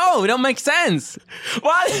 I don't know. It don't make sense.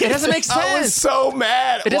 Why did he It doesn't make I was sense. so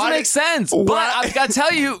mad. It doesn't Why make did- sense. But Why- I've got to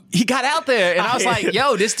tell you, he got out there, and I was like,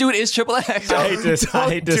 yo, this dude is Triple X. I hate this. I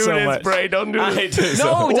hate this do so this, much. Bray. Don't do I this. hate this. No,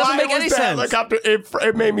 so much. it doesn't Why make was any that sense. helicopter?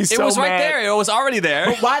 It made me so It was right mad. there. It was already there.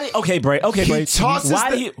 But why did? Okay, Bray. Okay, Bray. tosses Why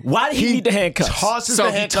the- did he need the handcuffs? Tosses So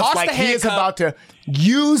the he handcuffs tossed like the he is handcuff- about to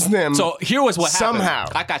use them. So here was what happened. Somehow.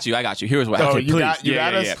 I got you. Here was what Oh, happened. you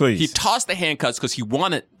got us? Please. He tossed the handcuffs because he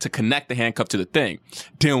wanted to connect the handcuff to the thing.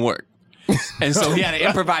 Didn't work. And so he had to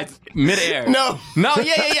improvise midair. No.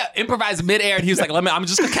 Yeah. Improvise midair. And he was like, I'm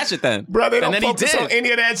just going to catch it then. Bro, they don't and then he focus did. on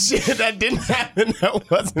any of that shit that didn't happen. That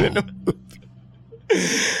wasn't in the movie.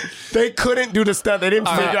 They couldn't do the stunt. They didn't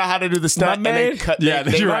figure out how to do the stunt. My and they man- cut. Yeah,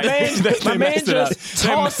 they you're right. My man messed it up. just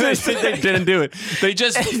tosses. They didn't do it. They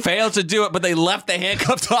just failed to do it, but they left the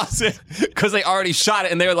handcuff toss in because they already shot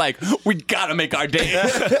it, and they were like, "We gotta make our date."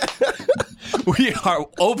 We are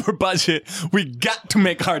over budget. We got to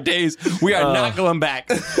make our days. We are not going back.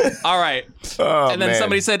 All right. And then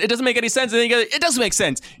somebody said, it doesn't make any sense. And then he goes, it does make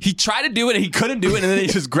sense. He tried to do it and he couldn't do it. And then he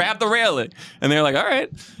just grabbed the railing. And they're like, all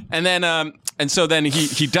right. And then, and so then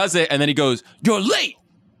he does it. And then he goes, you're late.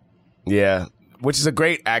 Yeah. Which is a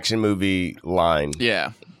great action movie line.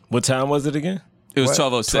 Yeah. What time was it again? It was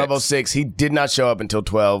 12:06. 12:06. He did not show up until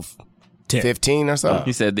 12:15 or something.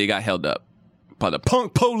 He said they got held up by the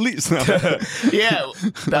punk police. Yeah.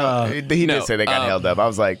 He did say they got held up. I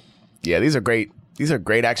was like, yeah, these are great. These are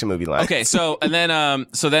great action movie lines. Okay, so and then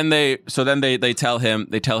they tell him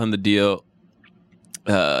the deal.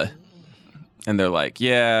 And they're like,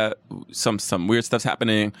 yeah, some weird stuff's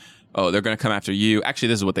happening. Oh, they're going to come after you. Actually,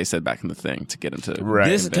 this is what they said back in the thing to get him to...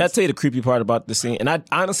 Right. Can I tell you the creepy part about this scene? And I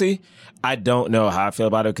honestly, I don't know how I feel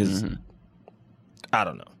about it because I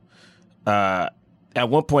don't know. At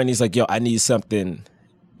one point, he's like, yo, I need something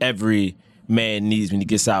every man needs when he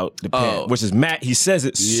gets out the pen, which is Matt. He says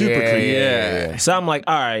it super creepy. Yeah. So I'm like,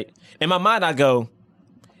 all right. In my mind, I go,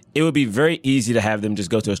 it would be very easy to have them just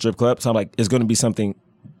go to a strip club. So I'm like, it's going to be something...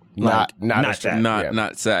 Not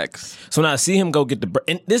sex. So now I see him go get the burger.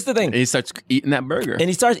 And this is the thing. And he starts eating that burger. And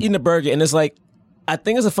he starts eating the burger. And it's like, I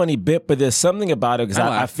think it's a funny bit, but there's something about it because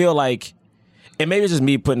I feel like, and maybe it's just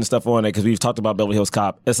me putting stuff on it because we've talked about Beverly Hills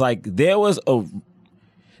Cop. It's like there was a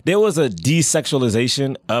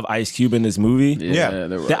desexualization of Ice Cube in this movie. Yeah,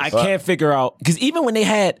 there was. That I can't figure out. Because even when they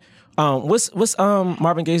had, what's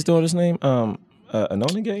Marvin Gaye's daughter's name?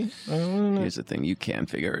 Anona Gaye? Here's the thing. You can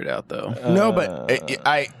figure it out, though. No, but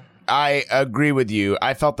I agree with you.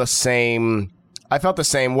 I felt the same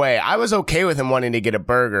way. I was okay with him wanting to get a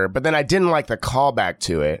burger, but then I didn't like the callback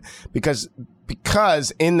to it because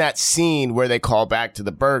in that scene where they call back to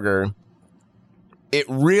the burger, it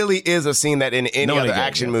really is a scene that in any other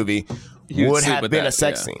action movie would have been a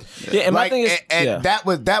sex scene. Yeah, and my thing is,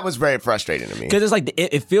 that was very frustrating to me. Because it's like,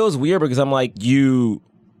 it feels weird because I'm like, it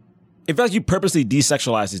feels like you purposely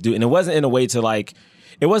desexualized this dude. And it wasn't in a way to like,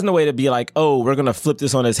 it wasn't a way to be like, oh, we're going to flip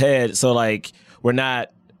this on his head. So like, we're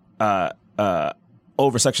not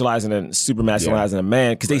over sexualizing and super masculinizing a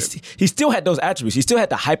man. Because he still had those attributes. He still had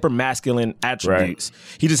the hyper masculine attributes.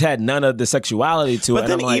 Right. He just had none of the sexuality to it. But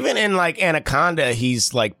then even in like Anaconda,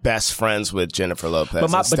 he's like best friends with Jennifer Lopez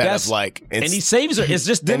and he saves her. It's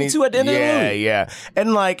just them two at the end of the movie. Yeah.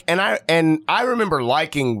 And I remember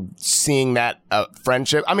liking seeing that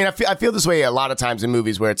friendship. I mean, I feel this way a lot of times in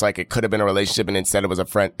movies where it's like it could have been a relationship and instead it was a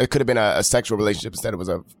friend. It could have been a sexual relationship instead it was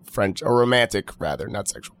a friend or romantic rather, not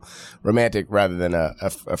sexual, romantic rather than a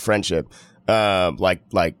friendship. Like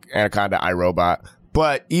Anaconda, iRobot.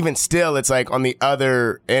 But even still, it's like on the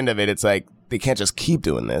other end of it, it's like they can't just keep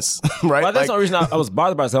doing this, right? Well, that's the reason I was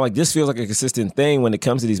bothered by it. I'm like, this feels like a consistent thing when it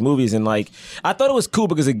comes to these movies. And like, I thought it was cool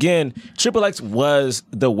because again, XXX was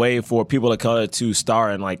the way for people of color to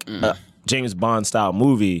star in like a James Bond style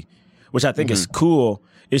movie, which I think is cool.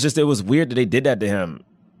 It's just, it was weird that they did that to him.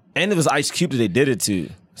 And it was Ice Cube that they did it to.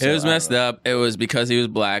 So, it was messed up. It was because he was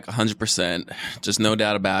black, 100%. Just no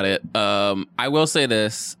doubt about it. I will say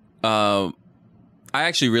this. I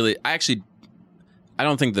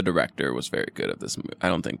don't think the director was very good at this movie. I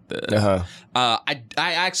don't think I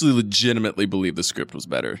actually legitimately believe the script was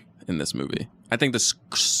better in this movie. I think the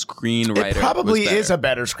screenwriter it probably was better. is a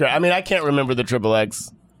better script. I mean, I can't remember the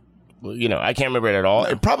XXX. I can't remember it at all. No.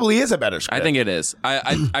 It probably is a better script. I think it is.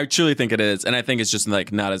 I truly think it is, and I think it's just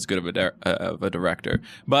like not as good of a director.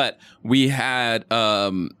 But we had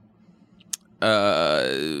that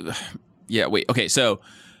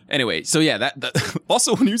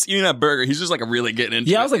also when he was eating that burger, he's just like really getting into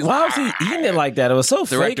it. I was like, why was he eating it like that? It was so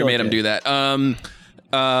fake. Director made him do that.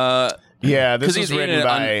 This was written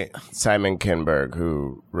by Simon Kinberg,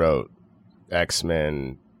 who wrote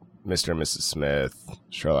X-Men, Mr. and Mrs. Smith,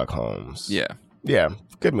 Sherlock Holmes. Yeah,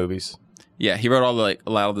 good movies. Yeah, he wrote a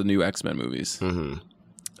lot of the new X-Men movies.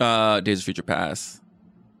 Mm-hmm. Days of Future Past,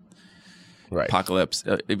 right? Apocalypse,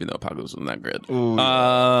 even though Apocalypse wasn't that good.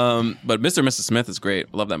 But Mr. and Mrs. Smith is great.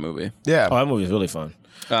 I love that movie. Yeah, that movie is really fun.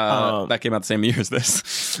 That came out the same year as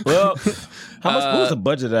this. Well, what was the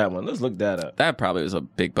budget of that one? Let's look that up. That probably was a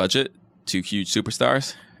big budget. 2 huge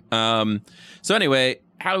superstars. So anyway,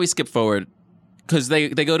 how do we skip forward? Because they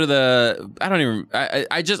go to the I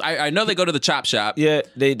know they go to the chop shop. Yeah,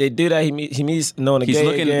 they do that. He meets Nona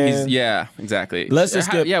Gay again. Exactly. Let's just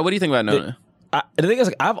skip. Yeah, what do you think about Nona? The thing is,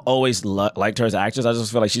 like, I've always liked her as an actress. I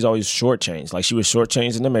just feel like she's always shortchanged. Like she was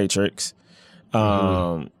shortchanged in The Matrix. She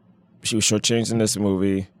was shortchanged in this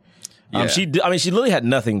movie. Yeah. She literally had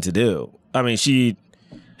nothing to do. I mean, she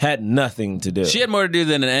had nothing to do. She had more to do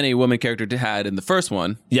than any woman character had in the first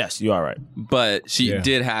one. Yes, you are right. But she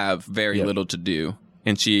did have very little to do.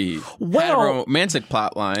 And she had a romantic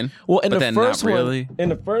plot line. Well, in but the then first not one, really. in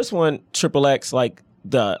the first one, XXX, like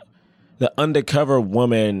the undercover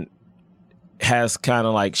woman has kind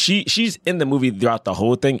of like she's in the movie throughout the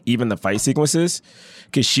whole thing, even the fight sequences,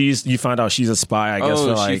 because you find out she's a spy, I guess,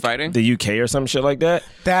 for like fighting? the UK or some shit like that.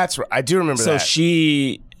 That's right. I do remember that. So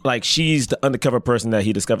she's the undercover person that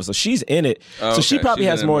he discovers. So she's in it. Oh, so she okay. probably She's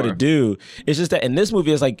has in it more to do. It's just that in this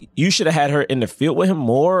movie, it's like you should have had her in the field with him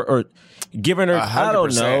more, or giving her. 100%. I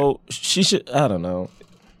don't know. She should. I don't know.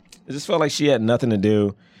 It just felt like she had nothing to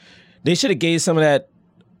do. They should have gave some of that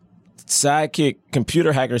sidekick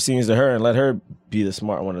computer hacker scenes to her and let her be the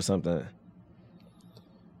smart one or something.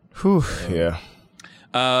 Whew, yeah.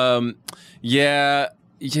 Yeah.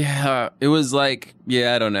 It was like,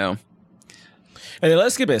 I don't know. And then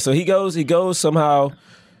let's skip it. So he goes somehow.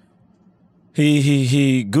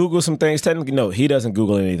 He Googles some things. Technically, no, he doesn't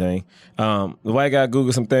Google anything. The white guy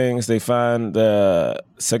Googles some things. They find the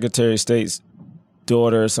Secretary of State's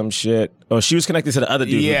daughter or some shit. Oh, she was connected to the other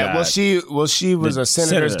dude. Yeah, she was a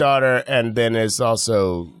senator's daughter, and then is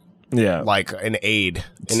also like an aide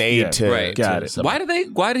to. Right. Got it. Why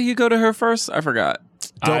did he go to her first? I forgot.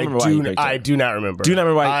 I do not remember. Do you not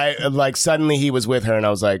remember why? Suddenly he was with her, and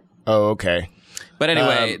I was like, oh, okay. But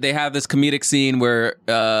anyway, they have this comedic scene where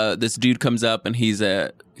this dude comes up and he's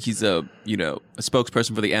a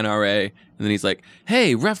spokesperson for the NRA, and then he's like,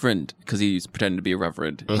 "Hey, Reverend," because he's pretending to be a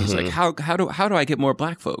reverend. And he's like, "How do I get more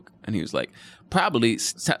black folk?" And he was like, "Probably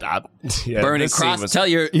stop burning crosses. Tell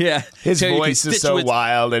your his tell voice is so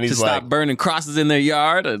wild, and he's to like, stop burning crosses in their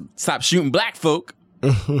yard and stop shooting black folk.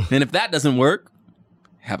 And if that doesn't work,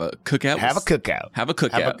 have a cookout.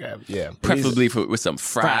 Yeah, preferably with some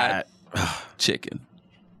fried chicken.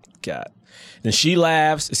 God. Then she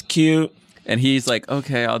laughs. It's cute. And he's like,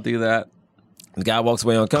 okay, I'll do that. The guy walks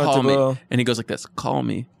away uncomfortable. Call me. And he goes like this, call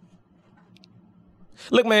me.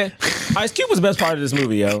 Look, man, Ice Cube was the best part of this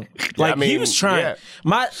movie, yo. Like, he was trying.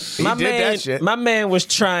 Yeah. My man was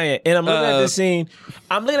trying. And I'm looking at this scene.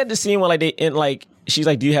 I'm looking at the scene where she's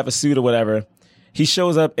like, do you have a suit or whatever? He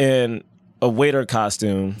shows up in a waiter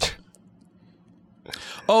costume.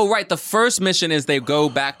 Oh, right. The first mission is they go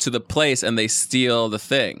back to the place and they steal the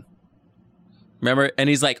thing. Remember? And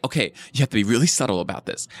he's like, okay, you have to be really subtle about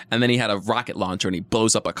this. And then he had a rocket launcher and he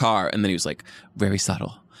blows up a car. And then he was like, very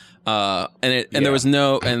subtle. There was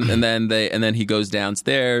no, and then he goes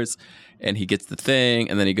downstairs and he gets the thing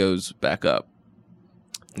and then he goes back up.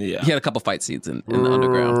 Yeah. He had a couple fight scenes in the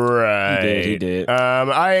underground. Right. He did.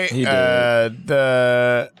 I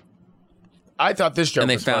thought this joke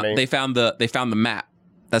was funny. They found the map.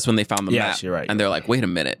 That's when they found the map. Yes, you're right. And they're like, wait a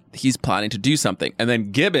minute, he's plotting to do something. And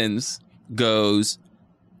then Gibbons goes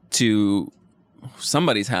to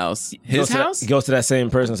somebody's house. His house? He goes to that same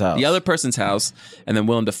person's house. The other person's house. And then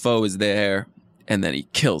Willem Dafoe is there. And then he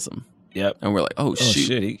kills him. Yep. And we're like, oh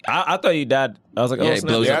shit. I thought he died. I was like, I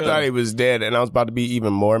thought he was dead. And I was about to be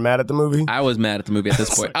even more mad at the movie. I was mad at the movie at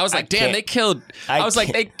this point. I was like, damn, they killed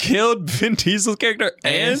Vin Diesel's character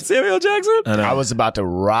and Samuel Jackson? I was about to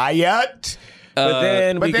riot. But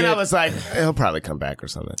then I was like, he'll probably come back or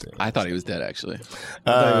something. I thought he was dead, actually.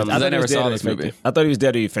 I never saw this movie. I thought he was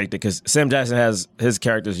dead or he faked it, because Sam Jackson has his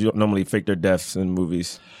characters normally fake their deaths in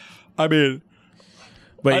movies. I mean,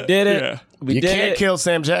 but he did it. Yeah. You can't kill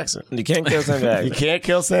Sam Jackson. You can't kill Sam Jackson. You can't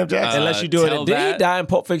kill Sam Jackson. Unless you do it. Did he die in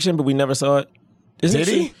Pulp Fiction, but we never saw it? Did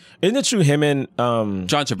he? Isn't it true him and... John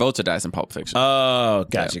Travolta dies in Pulp Fiction. Oh,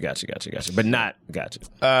 gotcha. But not... Gotcha.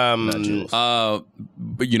 Not Jules.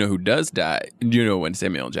 But you know who does die? You know when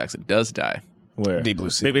Samuel Jackson does die. Where? Deep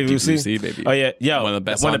Blue Sea. Big Blue Sea, baby. Oh, yeah. Yo, one of the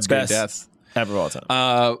best on-screen deaths ever of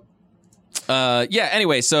all time.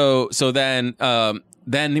 Anyway, so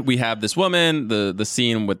then we have this woman, the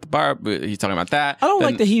scene with the bar. He's talking about that. I don't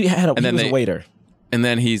like that he was a waiter. And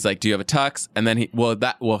then he's like, do you have a tux? And then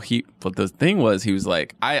the thing was, he was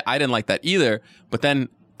like, I didn't like that either. But then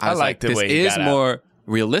I was like, this is more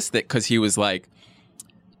realistic, because she was like,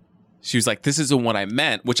 this isn't what I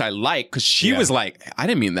meant, which I like, because she was like, I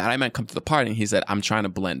didn't mean that. I meant come to the party. And he said, I'm trying to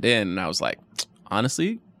blend in. And I was like,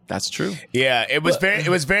 honestly, that's true. Yeah, it was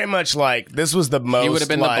very much like, this was the most would have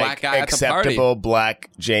been the black guy acceptable black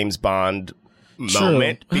James Bond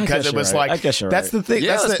moment, because it was like, that's the thing.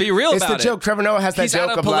 Yeah, let's be real about it. It's the joke. Trevor Noah has that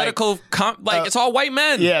joke of political it's all white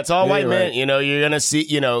men. Yeah, it's all white men. Right. You know, you're gonna see.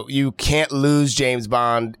 You know, you can't lose James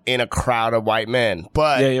Bond in a crowd of white men.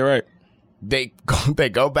 But yeah, you're right. They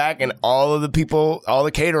go back, and all of the people, all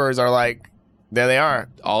the caterers are like, there they are.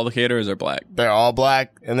 All the caterers are black. They're all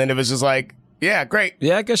black, and then it was just like, Yeah, great.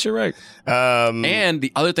 Yeah, I guess you're right. And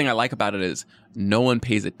the other thing I like about it is no one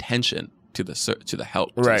pays attention to the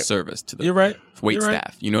help, to the service, to the You're right. wait You're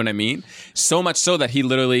staff. You know what I mean? So much so that he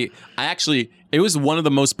literally, it was one of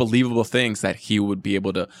the most believable things that he would be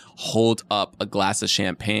able to hold up a glass of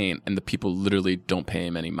champagne and the people literally don't pay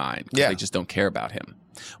him any mind because they just don't care about him.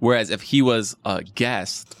 Whereas if he was a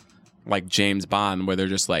guest like James Bond, where they're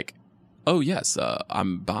just like, oh yes,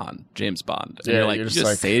 I'm Bond, James Bond. And you're like, you're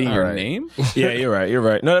just stating your name? Yeah, you're right. You're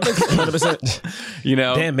right. No, that makes 100%. You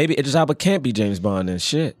know? Damn, maybe Idris Elba can't be James Bond and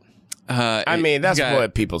shit. I mean, that's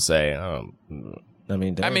what people say. I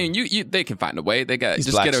mean, they can find a way. They got He's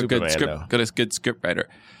just Black get a Superman, good script, get a good script writer.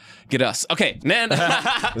 Get us. Okay. Then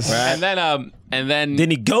and then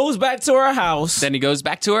he goes back to her house. Then he goes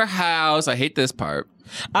back to her house. I hate this part.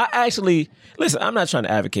 I actually listen. I'm not trying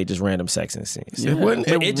to advocate just random sex in scenes. It would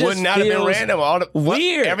not have been random. All the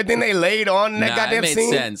weird. Everything they laid on that goddamn it made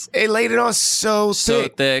scene. Sense. They laid it on so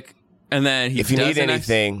thick. And then if you need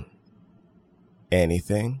anything.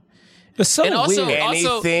 It's so and also, weird.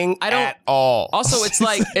 Anything at all. Also,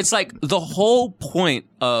 it's like the whole point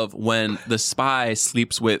of when the spy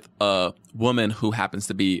sleeps with a woman who happens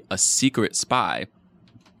to be a secret spy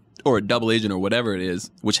or a double agent or whatever it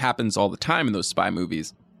is, which happens all the time in those spy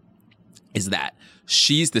movies, is that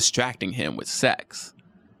she's distracting him with sex.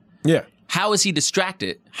 Yeah. How is he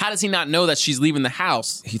distracted? How does he not know that she's leaving the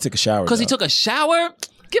house? He took a shower. Because he took a shower?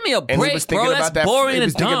 Give me a break, and he was thinking bro. about That's boring He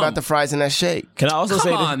was and dumb. thinking about the fries in that shake. Can I also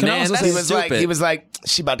say on, this? man, that's stupid. He was like,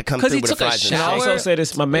 she about to come through with the fries in Can that I shake. also say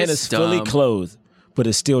this? My man is fully clothed, but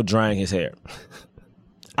is still drying his hair.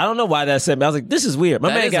 I don't know why that said me. I was like, this is weird.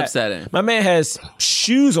 That is upsetting. My man has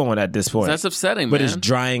shoes on at this point. That's upsetting, but man. is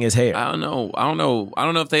drying his hair. I don't know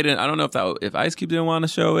if they didn't. I don't know if Ice Cube didn't want to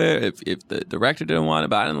show it, if the director didn't want it,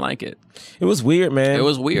 but I didn't like it. It was weird, man. It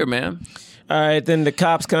was weird, man. All right, then the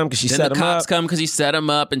cops come because set him up. The cops come because he set him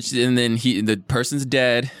up, and then the person's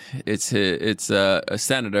dead. It's a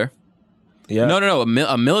senator. Yeah. No,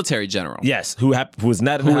 a military general. Yes, who was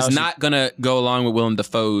not gonna go along with Willem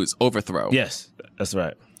Dafoe's overthrow. Yes, that's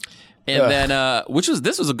right. And then, I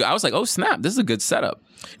was like, oh snap, this is a good setup.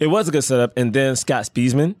 It was a good setup. And then Scott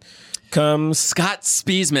Speisman comes. Scott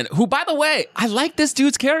Speisman, who, by the way, I like this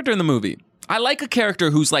dude's character in the movie. I like a character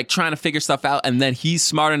who's like trying to figure stuff out, and then he's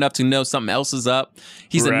smart enough to know something else is up.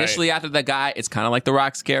 He's initially after that guy. It's kind of like The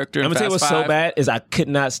Rock's character. I'm gonna tell you what's so bad is I could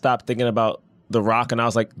not stop thinking about The Rock, and I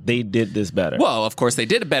was like, they did this better. Well, of course they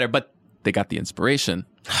did it better, but they got the inspiration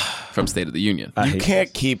from State of the Union. You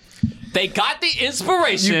can't keep. They got the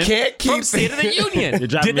inspiration. You can't keep from State of the Union.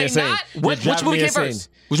 Did they not? Which movie came first?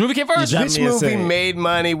 Which movie came first? Which movie made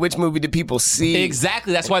money? Which movie did people see?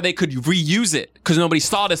 Exactly. That's why they could reuse it, because nobody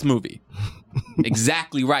saw this movie.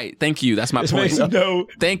 Exactly right. Thank you. That's my point.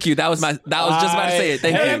 Thank you. That was just about to say it.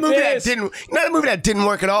 Thank you. That movie that didn't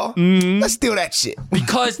work at all. Mm-hmm. Let's steal that shit.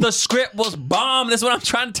 Because the script was bomb. That's what I'm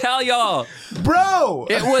trying to tell y'all, bro.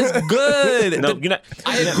 It was good.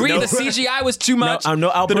 I agree. The CGI was too much. The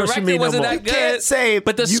director wasn't that good. You can't say,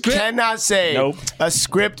 but the script, cannot say a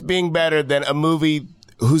script being better than a movie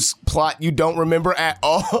whose plot you don't remember at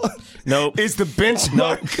all. Nope. It's the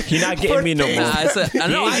benchmark. He not getting me no more. He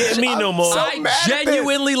ain't getting me no more. I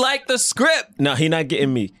genuinely like the script. No, he not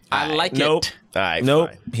getting me. I like it. All right, nope.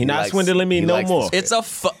 Fine. He not swindling me no more. It's a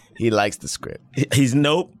he likes the script. He's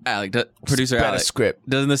nope. Alec, producer better Alec. Script.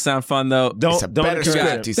 Doesn't this sound fun though? It's a better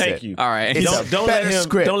script. He Thank said. you. All right.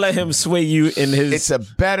 Don't let him sway you in his. It's a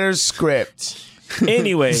better script.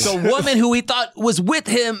 Anyway, the woman who he thought was with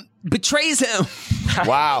him betrays him.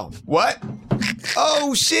 Wow. What?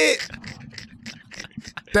 Oh shit.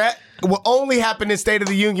 That will only happen in State of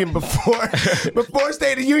the Union before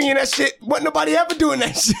State of the Union. That shit wasn't nobody ever doing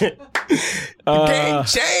that shit. The game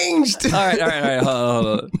changed. All right.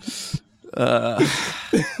 Hold on.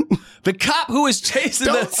 The cop who was chasing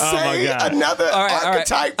Don't say another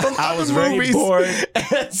archetype from other movies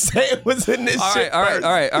and say it was in this shit. All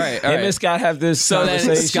right. Him and Scott have this conversation.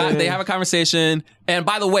 Then Scott, they have a conversation. And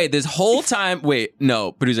by the way, this whole time,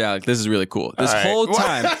 producer Alex, this is really cool. This whole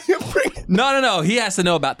time. No. He has to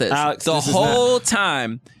know about this. Alex, the whole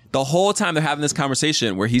time they're having this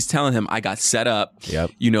conversation where he's telling him, I got set up.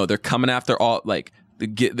 Yep. They're coming after all, like, they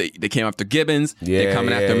came after Gibbons. They're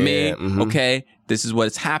coming after me. Mm-hmm. Okay. This is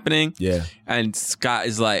what's happening. Yeah. And Scott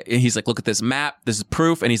is like, he's like, look at this map. This is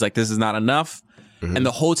proof. And he's like, this is not enough. Mm-hmm. And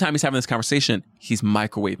the whole time he's having this conversation, he's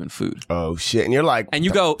microwaving food. Oh shit! And you're like, and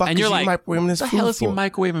you go, and you're like, microwaving this the food hell is he for?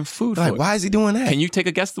 microwaving food for? Like, why is he doing that? Can you take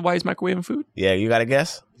a guess to why he's microwaving food? Yeah, you got a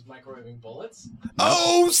guess? He's microwaving bullets?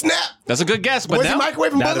 Oh snap! That's a good guess. But was he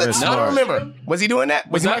microwaving bullets? I don't remember. Was he doing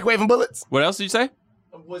that? Was he microwaving bullets? What else did you say?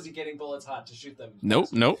 Was he getting bullets hot to shoot them? Nope.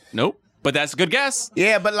 But that's a good guess.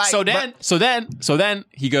 Yeah, but like So then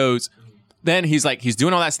he goes. Then he's like, he's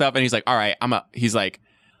doing all that stuff, and he's like, all right, he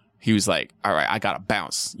was like, all right, I gotta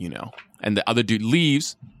bounce, you know. And the other dude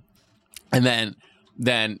leaves, and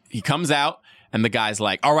then he comes out, and the guy's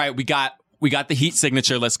like, all right, we got the heat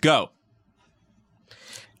signature, let's go.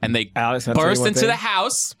 And they burst into the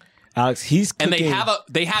house. Alex, he's cooking and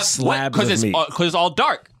they have slabs because of meat. it's all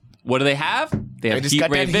dark. What do they have? They have heat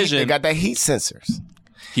ray vision. They got that heat sensors.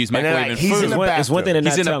 He's microwaving he's in food. the bathroom. It's one thing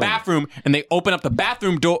He's in the bathroom, and they open up the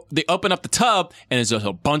bathroom door. They open up the tub, and there's just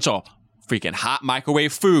a bunch of freaking hot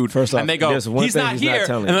microwave food. First off, and they go, there's one he's thing not he's here. not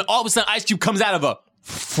telling And then all of a sudden, Ice Cube comes out of a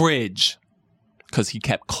fridge because he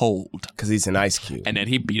kept cold. Because he's an ice cube. And then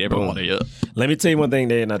he beat everybody up. Let me tell you one thing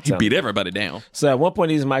they're not He telling. beat everybody down. So at one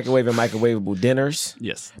point he's microwaving microwavable dinners.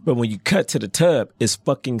 Yes. But when you cut to the tub, it's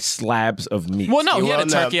fucking slabs of meat. Well, no, he had a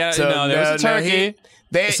turkey. There was a turkey.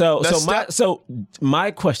 So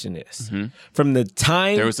my question is, from the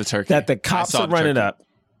time There was a turkey. that the I cops saw are the running turkey. up,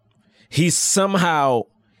 he somehow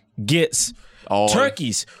gets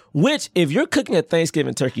turkeys, which if you're cooking a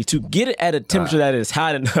Thanksgiving turkey, to get it at a temperature that is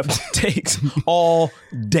hot enough takes all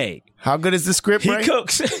day. How good is the script, He Ray?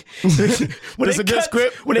 cooks. It's a good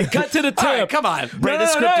script? When they cut to the tub, All right, come on. Ray, the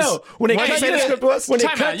script is- When they What cut did you say to the script was? when they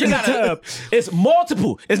Time cut out. to You the gotta- tub, it's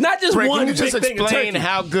multiple. It's not just Ray, one can you big just thing of explain turkey.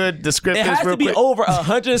 how good the script It is has real to be quick? over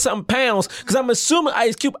 100 and something pounds because I'm assuming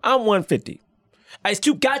Ice Cube, I'm 150. Ice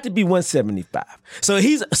Cube got to be 175. So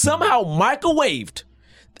he's somehow microwaved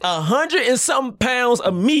 100 and something pounds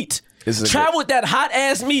of meat. Traveled that hot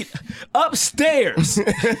ass meat upstairs.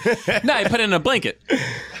 No, he put it in a blanket.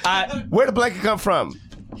 Where'd the blanket come from?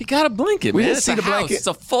 He got a blanket. We man. didn't It's see a the house. blanket. It's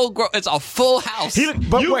a full house.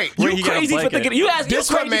 But wait, you he got a crazy for blanket. thinking. You asked this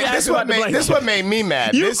you what crazy made to this ask what about the made blanket. this what made me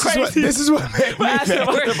mad. You This crazy. is what made me Ask about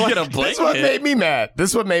mad. the blanket. Get a blanket. This is what made me mad. This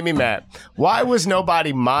is what made me mad. Why was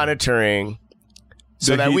nobody monitoring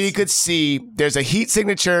so that we could see there's a heat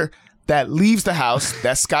signature that leaves the house?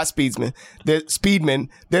 That's Scott Speedman.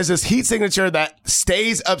 There's this heat signature that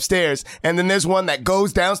stays upstairs, and then there's one that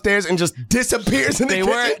goes downstairs and just disappears in the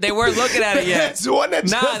kitchen. They weren't looking at it yet. There's one that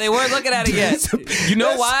just they weren't looking at it yet. disappears. You know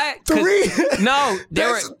That's why? 'Cause- Three. No, they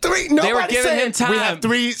were That's three. They were Nobody giving said him time. We have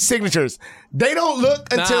 3 signatures. They don't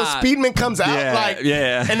look until Nah. Speedman comes out.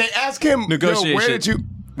 Yeah. And they ask him, Negotiation. Yo, where did you?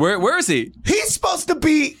 Where is he? He's supposed to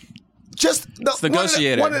be just the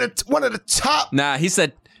negotiator. One of the top. Nah, he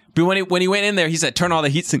said. But when he went in there, he said, "Turn all the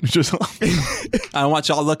heat signatures off. I don't want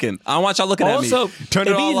y'all looking. I don't want y'all looking Also, at me. Turn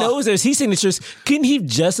if it all he off." knows there's heat signatures, couldn't he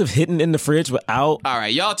just have hidden in the fridge without? All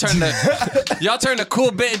right, y'all turn the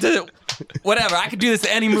cool bit into whatever. I could do this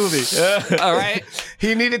to any movie. All right.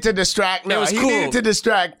 He needed to distract. No, was he cool. needed to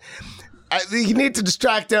distract. He needed to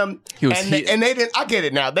distract them, and they didn't. I get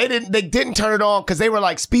it now. They didn't turn it on because they were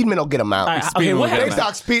like, Speedman will get him out. All right, okay, what They happened?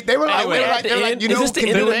 stopped Speed. They were like, Anyway, they're like, you is know, this who the can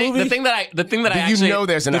end do of the it? movie? The thing that I You actually know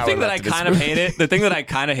there's an the hour thing that I left to this kind of movie. hated. The thing that I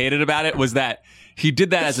kind of hated about it was that he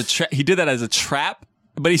did that as a trap,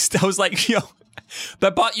 but I was like, yo,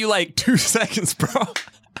 that bought you like 2 seconds, bro.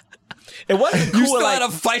 It wasn't cool. You still like, had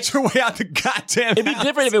to fight your way out the goddamn. it'd be house.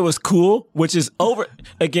 different if it was cool, which is over.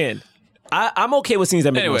 Again, I'm okay with scenes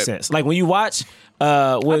that make no Anyway. sense. Like when you watch,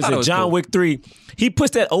 what is thought it it, was John cool. Wick 3, he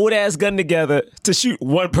puts that old ass gun together to shoot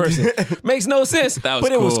one person. Makes no sense. That was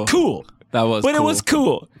but it was cool. cool. That was But it cool. was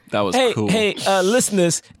cool. That was hey, cool. Hey,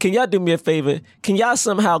 listeners, can y'all do me a favor? Can y'all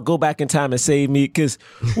somehow go back in time and save me? Because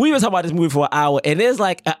we were talking about this movie for an hour, and there's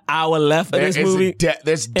like an hour left of There this is movie.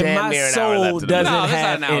 there's and damn my near an soul hour left of the doesn't movie. No, there's not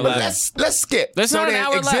have an hour any. left. Let's skip. There's not an then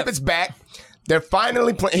hour Exhibit's left. back. They're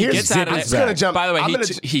finally playing. Here's Gets out of I'm it. just gonna jump. By the way, I'm gonna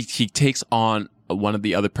he takes on one of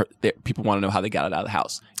the other people want to know how they got it out of the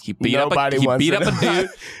house. He beat Nobody up a wants to dude. know.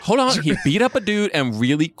 Hold on, he beat up a dude and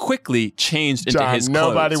really quickly changed into John, his clothes.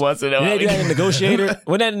 nobody wants to know. Didn't they do that in Negotiator?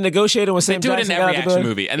 Wasn't that in Negotiator when They Sam do it in Jackson every got out the action door?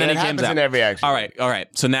 movie, and Yeah, then it he comes happens out in every action All right.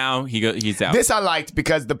 So now he's out. This I liked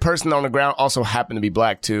because the person on the ground also happened to be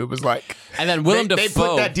black too. It was like, And then Willem they Dafoe.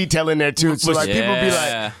 put that detail in there too. So like people be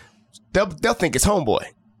like, they'll think it's homeboy.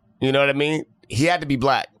 You know what I mean? He had to be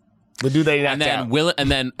black. The dude they knocked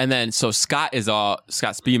and then so Scott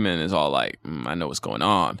Speedman is all like, I know what's going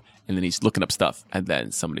on. And then he's looking up stuff, and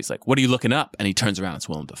then somebody's like, "What are you looking up?" And he turns around, it's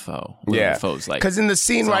Willem Dafoe. Willem Dafoe's like, because in the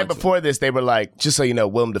scene right before this, they were like, just so you know,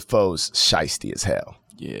 Willem Dafoe's shiesty as hell.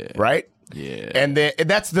 Yeah. Right. Yeah. And then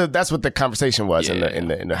that's what the conversation was in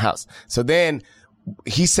the house. So then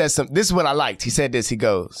he says something. This is what I liked. He said this. He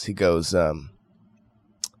goes.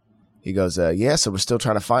 Yeah. So we're still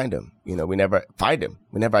trying to find him. You know, we never find him.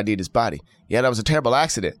 We never ID'd his body. Yeah, that was a terrible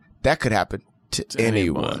accident. That could happen to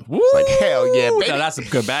anyone. It's like, hell yeah, baby. No, that's a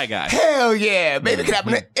good bad guy. Hell yeah, baby. It could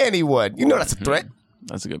happen to anyone. You know that's a threat.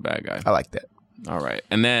 That's a good bad guy. I like that. All right.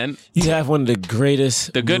 And then You have one of the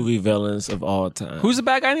greatest The good- movie villains of all time. who's the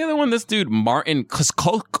bad guy in the other one? This dude, Martin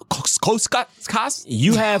Koskas?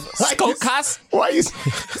 You have Skokas? Why you?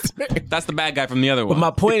 That's the bad guy from the other one. But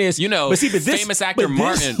my point is, you know, but this, famous actor but this-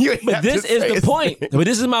 Martin. You But have this to is say the his point. But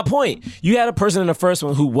this is my point. You had a person in the first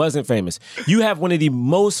one who wasn't famous. You have one of the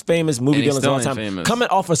most famous movie And he's villains of all still time ain't famous. coming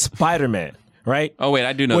off of Spider-Man, right? Oh, wait,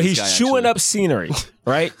 I do know Where this he's guy, chewing actually. up scenery,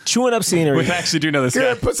 right? Chewing up scenery. We actually do know this guy.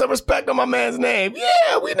 Good, put some respect on my man's name.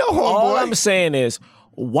 Yeah, we know All I'm homeboy. saying is,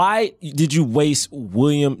 why did you waste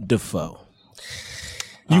William Dafoe?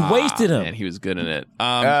 You wasted him. Man, he was good in it.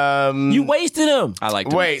 You wasted him. I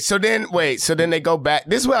liked him. Wait, so then they go back.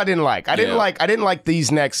 This is what I didn't like. I didn't like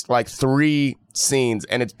these next like 3 scenes,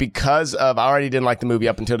 and it's because of I already didn't like the movie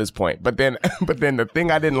up until this point. But then the thing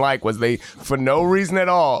I didn't like was they, for no reason at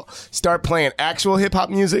all, start playing actual hip hop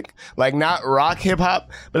music, like not rock hip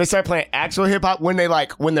hop, but they start playing actual hip hop when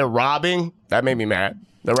they're robbing. That made me mad.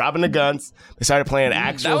 They're robbing the guns. They started playing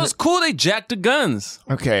actual. That was cool. They jacked the guns.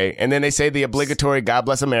 Okay, and then they say the obligatory "God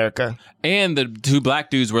Bless America." And the 2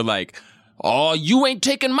 black dudes were like, "Oh, you ain't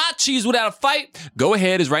taking my cheese without a fight. Go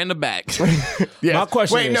ahead, is right in the back." Yes. My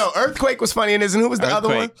question Wait, is- no, Earthquake was funny, and who was the other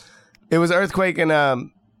one? Earthquake. It was Earthquake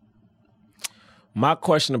and My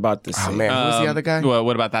question about this oh scene. man, who was the other guy? Well,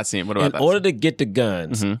 what about that scene? What about In that order scene? to get the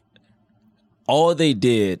guns, all they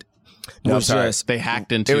did No, was sorry. just They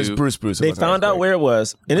hacked into... It was Bruce. It they wasn't found out Earthquake. where it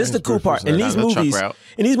was, and this is the cool Bruce part. was In there. these The truck movies,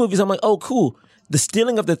 route. I'm like, oh, cool. The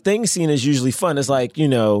stealing of the thing scene is usually fun. It's like, you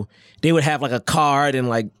know, they would have like a card and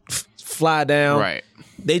like fly down. Right.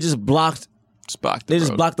 They just blocked. Spock They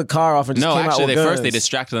just blocked the car off and just No, came actually, out with they guns. first they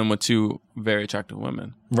distracted them with 2 very attractive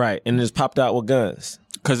women. Right, and just popped out with guns.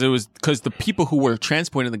 Because the people who were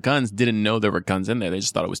transporting the guns didn't know there were guns in there. They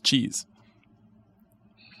just thought it was cheese.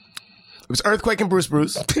 It was Earthquake and Bruce.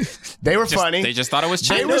 They were funny. They just thought it was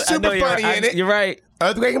They cheese. were super funny in it. You're right.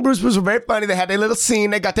 Earthquake and Bruce were very funny. They had their little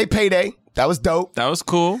scene. They got their payday. That was dope. That was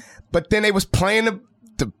cool. But then they was playing the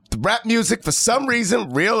rap music for some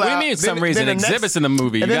reason real loud. What do you mean some reason? the next- Exhibits in the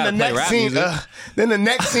movie. You And then gotta the play next rap scene, music. then the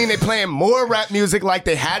next scene, they playing more rap music like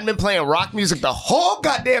they hadn't been playing rock music the whole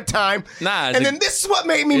goddamn time. Nah, and then this is what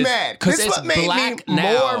made me mad. 'cause This is it's what made black me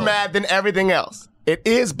now. more mad than everything else. It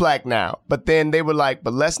is black now. But then they were like,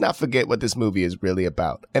 but let's not forget what this movie is really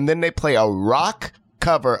about. And then they play a rock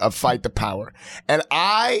cover of Fight the Power. And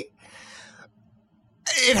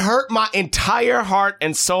it hurt my entire heart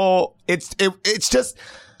and soul. It's just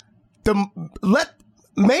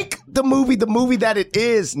make the movie that it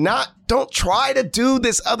is. Don't try to do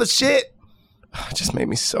this other shit. It just made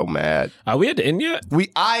me so mad. Are we at the end yet?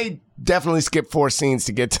 I definitely skipped 4 scenes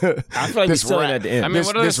to get to I feel like this we're still rap. at the end. I mean, this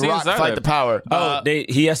what other this scenes rock are Fight there? the Power.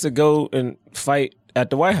 He has to go and fight at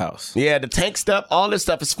the White House. Yeah, the tank stuff, all this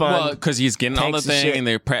stuff is fun. Well, because he's getting all the Tanks and thing, shit. and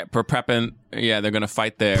they're prepping. Yeah, they're gonna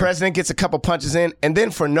fight there. President gets a couple punches in, and then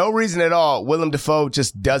for no reason at all, Willem Dafoe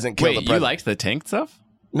just doesn't kill the Wait, you president. liked the tank stuff?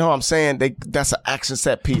 No, I'm saying that's an action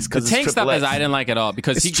set piece The because tank stuff is I didn't like at all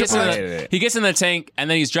because It's he gets triple he gets in the tank and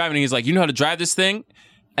then he's driving and he's like, you know how to drive this thing?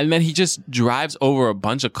 And then he just drives over a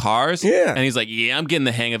bunch of cars. Yeah. And he's like, yeah, I'm getting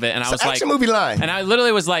the hang of it. And I was It's an like, action movie line. And I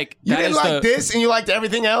literally was like, You that didn't is like the this, and you liked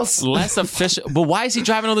everything else. less official. But why is he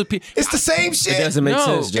driving all the people? It's the same shit. It doesn't make No,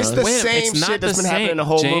 sense, John. It's the Wait, same it's not shit that's the been happening same, the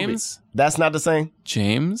whole movie. James. That's not the same.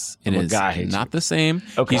 James, it I'm a is guy, I hate not you. the same.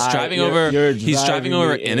 Okay. He's driving You're he's driving driving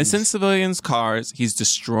over me innocent in. civilians' cars. He's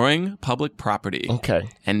destroying public property. Okay.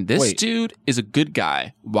 And this Wait. dude is a good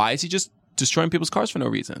guy. Why is he just destroying people's cars for no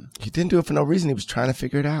reason? He didn't do it for no reason. He was trying to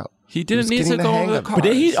figure it out. He didn't was need getting to the go hang over the of it. cars. But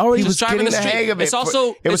then he already He was just driving getting the the street. hang of it. It's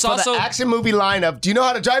also it was it's for also the action movie line of, do you know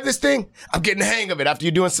how to drive this thing? I'm getting the hang of it after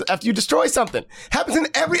you destroy something. Happens in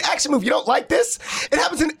every action movie. You don't like this? It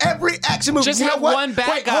happens in every action movie. Just you know have what? one bad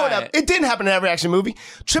Wait, hold guy. up. It didn't happen in every action movie.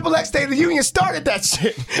 XXX State of the Union started that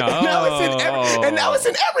shit. And now it's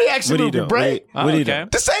in every action What are you movie, doing? Bray. What are you okay. doing?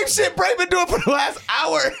 The same shit Bray been doing for the last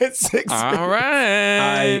hour and 6 all minutes.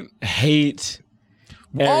 right. I hate.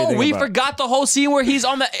 Oh, everything we about- forgot the whole scene where he's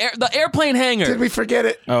on the airplane hangar. Did we forget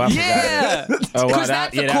it? Oh, I Yeah, forgot. because Oh, wow,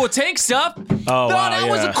 that's the that- cool tank stuff. Oh, no, wow, that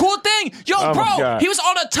was yeah. a cool thing. Yo, Oh, my bro, God. he was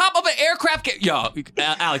on the top of an aircraft. Yo,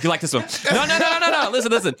 Alec, you like this one? No.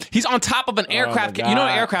 Listen. He's on top of an aircraft. my You know, an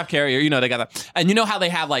God. aircraft carrier. You know they got that. And you know how they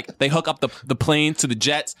have they hook up the plane to the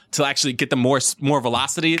jets to actually get them more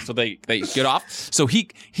velocity, so they get off. So he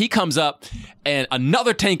comes up, and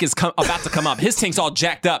another tank is about to come up. His tank's all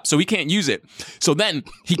jacked up, so he can't use it. So then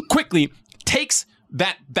he quickly takes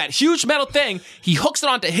that huge metal thing, he hooks it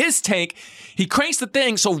onto his tank, he cranks the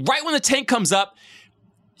thing, so right when the tank comes up,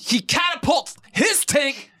 he catapults his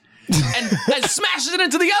tank and smashes it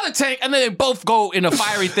into the other tank, and then they both go in a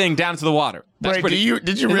fiery thing down to the water. That's Bray, pretty.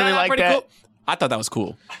 did you Isn't really not like pretty that? cool? I thought that was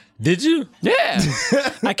cool. Did you? Yeah.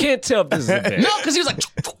 I can't tell if this is a bit. No, because he was like,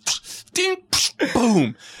 ding,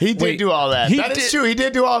 boom. He did do all that. That is true. He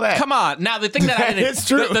did do all that. Come on. Now, the thing that I didn't... It's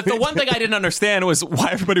true. The one thing I didn't understand was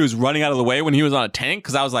why everybody was running out of the way when he was on a tank,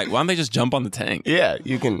 because I was like, why don't they just jump on the tank? Yeah,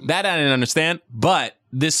 you can. That I didn't understand, but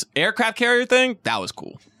this aircraft carrier thing, that was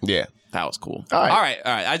cool. Yeah. That was cool. All right.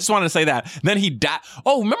 I just wanted to say that. Then he died.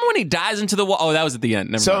 Oh, remember when he dies into the water? Oh, that was at the end.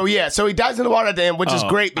 Never mind. So he dies in the water at the end, which is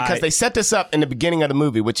great because they set this up in the beginning of the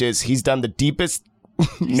movie, which is he's done the deepest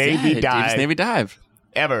Navy dive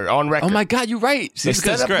ever on record. Oh my God, you're right. They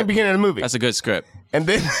set up in the beginning of the movie. That's a good script. And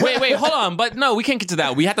then wait, hold on. But no, we can't get to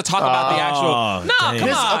that. We have to talk about the actual. No,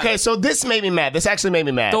 come on. Okay, so this made me mad. This actually made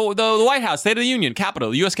me mad. The White House, State of the Union,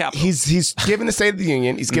 Capitol, U.S. Capitol. He's giving the State of the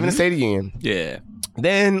Union. He's giving the State of the Union. Yeah.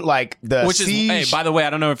 Then like the Which siege. is, hey, by the way, I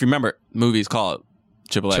don't know if you remember, movies called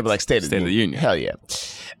XXX State of the Union. Hell yeah.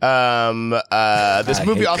 This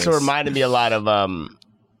movie also reminded me a lot of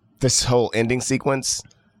this whole ending sequence.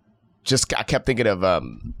 I kept thinking of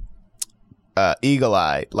Eagle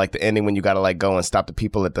Eye, like the ending when you gotta like go and stop the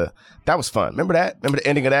people at the. That was fun. Remember that? Remember the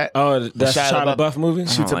ending of that? Oh, that's Shia LaBeouf movie.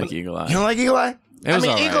 I don't like Eagle Eye. You don't like Eagle Eye? It was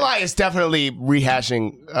Eagle Eye is definitely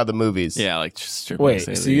rehashing other movies. Yeah, like just Wait,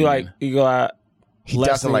 so you like Eagle Eye? He less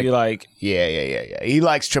doesn't than like. you like. Yeah. He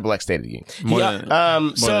likes XXX State of the Union. More than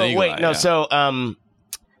Eagle Eye,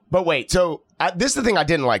 But wait. So this is the thing I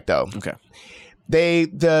didn't like though. Okay.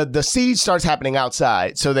 The siege starts happening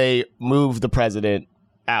outside, so they move the president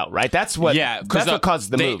out. Right. That's what. Yeah. That's what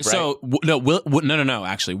causes the move. Right. So no.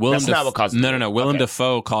 Actually, Willem. That's not what causes. No. Willem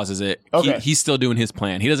Dafoe causes it. Okay. He's still doing his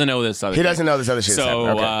plan. He doesn't know this other. He doesn't know this other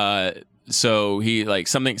shit. So he like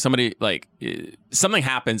something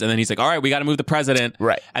happens and then he's like, all right, we got to move the president.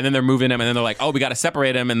 Right. And then they're moving him and then they're like, oh, we got to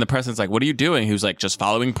separate him. And the president's like, what are you doing? He was like, just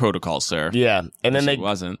following protocol, sir. Yeah. And then Which he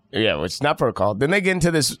wasn't. Yeah, which is not protocol. Then they get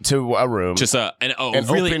into a room. Just an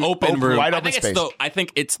really open room. Wide open space. I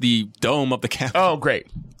think it's the dome of the Capitol. Oh, great.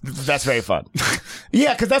 That's very fun.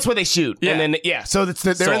 Yeah, because that's where they shoot. Yeah. And then, so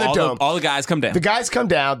they're in the dome. All the guys come down. The guys come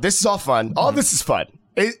down. This is all fun. All this is fun.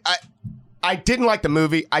 I didn't like the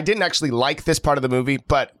movie. I didn't actually like this part of the movie,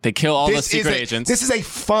 but they kill all the secret agents. This is a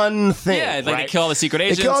fun thing. Yeah, like right? they kill all the secret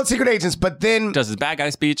agents. They kill all the secret agents, but then does his bad guy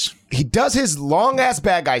speech. He does his long ass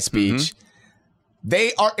bad guy speech. Mm-hmm.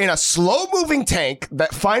 They are in a slow moving tank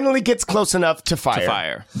that finally gets close enough to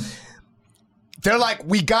fire. They're like,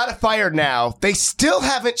 we gotta fire now. They still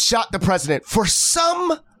haven't shot the president for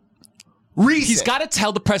some reason. He's got to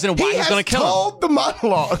tell the president why he's going to kill him. He has told the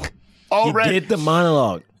monologue already. He did the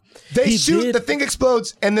monologue. They shoot, the thing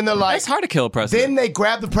explodes, and then they're like... It's hard to kill a president. Then they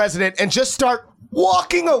grab the president and just start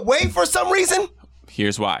walking away for some reason.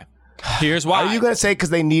 Here's why. Are you going to say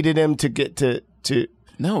because they needed him to get to...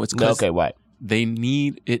 No, it's because okay, why? They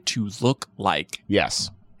need it to look like... Yes.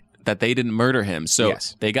 That they didn't murder him. So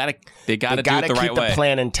they got to do it the right way. They got to keep the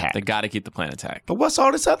plan intact. They got to keep the plan intact. But what's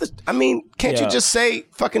all this other... I mean, can't you just say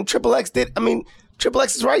fucking XXX did... I mean...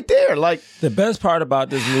 XXX is right there. Like the best part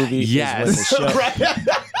about this movie is when the show.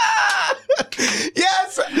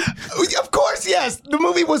 Yes, of course. Yes, the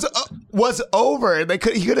movie was over. He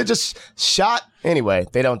could have just shot. Anyway,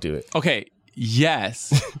 they don't do it. Okay.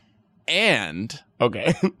 Yes, and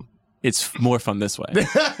okay, it's more fun this way.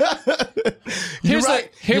 Here's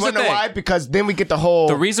right. Here's the thing. Why? Because then we get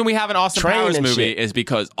the reason we have an Austin Powers movie is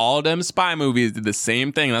because all them spy movies did the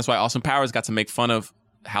same thing. That's why Austin Powers got to make fun of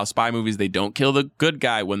how spy movies, they don't kill the good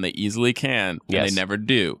guy when they easily can, and they never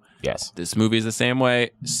do. Yes. This movie is the same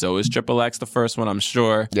way. So is XXX, the first one, I'm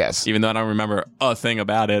sure. Yes. Even though I don't remember a thing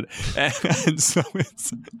about it. And so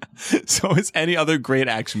is any other great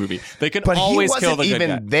action movie. They could always kill the good guy. But he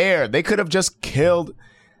wasn't even there. They could have just killed...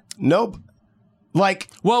 Nope. Like,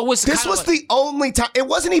 this was the only time. It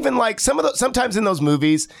wasn't even like sometimes in those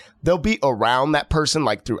movies, they'll be around that person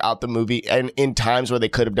like throughout the movie and in times where they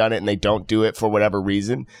could have done it and they don't do it for whatever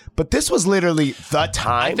reason. But this was literally the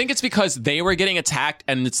time. I think it's because they were getting attacked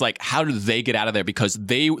and it's like, how did they get out of there? Because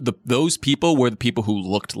those people were the people who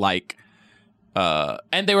looked like,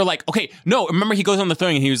 and they were like, okay, no, remember he goes on the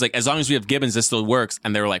thing and he was like, as long as we have Gibbons, this still works.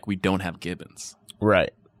 And they were like, we don't have Gibbons.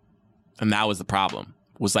 Right. And that was the problem.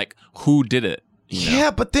 Was like, who did it? You know?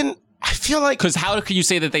 Yeah, but then I feel like... Because how could you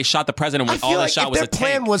say that they shot the president when all they shot was a tank? If their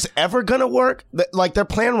plan was ever going to work, like their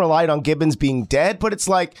plan relied on Gibbons being dead, but it's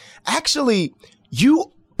like, actually,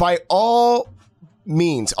 you, by all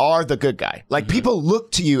means, are the good guy. Like, people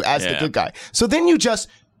look to you as the good guy. So then you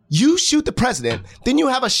shoot the president, then you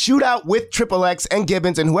have a shootout with XXX and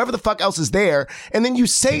Gibbons and whoever the fuck else is there, and then you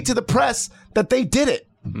say to the press that they did it.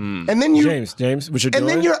 And then you... James, what you're doing? And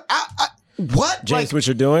then you're... what? James, what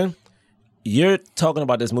you're doing? You're talking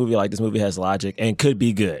about this movie like this movie has logic and could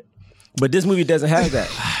be good. But this movie doesn't have that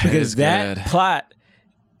because that good. plot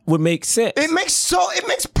would make sense. It makes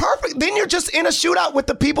perfect. Then you're just in a shootout with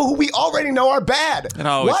the people who we already know are bad. It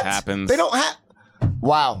always happens. They don't have.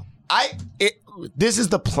 Wow. This is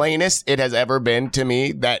the plainest it has ever been to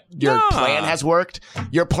me that your plan has worked.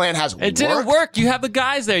 Your plan has worked. It didn't work. You have the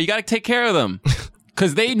guys there. You got to take care of them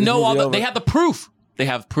because they know they have the proof. They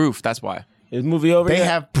have proof. That's why. Is the movie over? They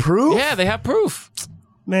have proof. Yeah, they have proof.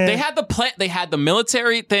 Man. They had the plan. They had the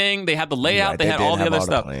military thing. They had the layout. They had all the other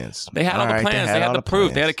stuff. They had all the plans. They had the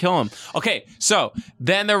proof. They had to kill him. Okay, so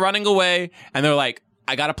then they're running away, and they're like,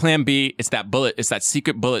 "I got a plan B. It's that bullet. It's that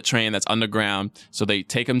secret bullet train that's underground." So they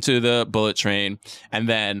take him to the bullet train, and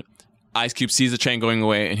then Ice Cube sees the train going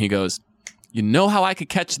away, and he goes, "You know how I could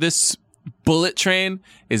catch this bullet train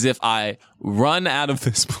is if I run out of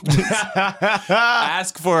this place,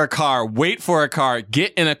 ask for a car, wait for a car,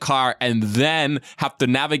 get in a car, and then have to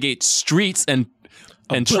navigate streets and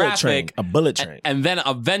traffic. A bullet train. And then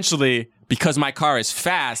eventually, because my car is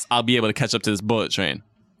fast, I'll be able to catch up to this bullet train."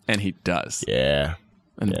 And he does. Yeah.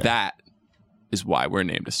 And that is why we're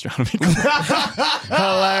named Astronomy.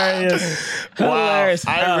 Hilarious. Hilarious.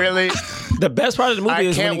 I really... The best part of the movie I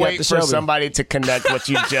is when can't he got wait the for Shelby. somebody to connect what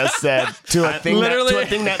you just said to a thing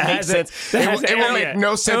that makes sense. It will make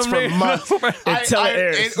no sense for months.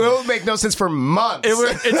 It will make no sense for months.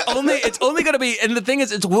 It's only going to be, and the thing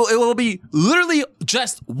is, it will be literally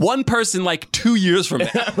just one person like 2 years from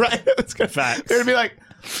now. Right? It's good. Fact. It'll be like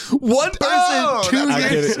one person 2 I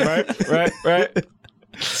years. get it. Right.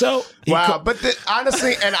 So wow, but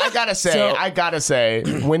honestly, and I gotta say,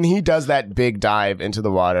 when he does that big dive into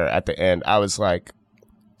the water at the end, I was like,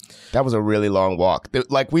 that was a really long walk.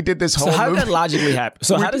 Like we did this whole. So how movie. did that logically happen?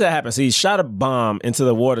 So how does that happen? So he shot a bomb into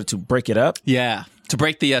the water to break it up. Yeah, to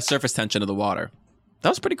break the surface tension of the water. That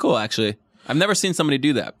was pretty cool, actually. I've never seen somebody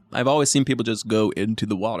do that. I've always seen people just go into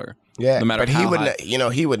the water. Yeah, no matter but how he would,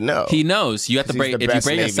 high. He would know. He knows you have to break. If you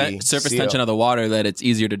break the surface tension of the water, that it's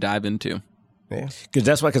easier to dive into. Yeah, because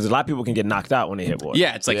that's why. Because a lot of people can get knocked out when they hit water.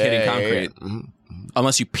 Yeah, it's like hitting concrete. Yeah. Mm-hmm.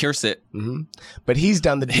 Unless you pierce it. Mm-hmm. But he's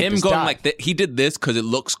done the deepest going dive. like that. He did this because it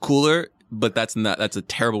looks cooler, but that's a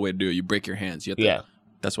terrible way to do it. You break your hands. You have to,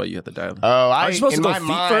 that's why you have to dive. Are you supposed to go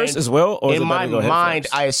feet first as well? Or in my mind,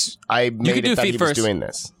 I made it that he was doing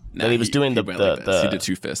this. No, that he was doing the he did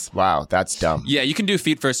 2 fists. Wow, that's dumb. Yeah, you can do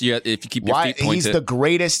feet first. If you keep your feet pointed. He's the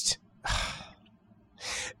greatest.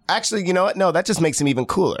 Actually, you know what? No, that just makes him even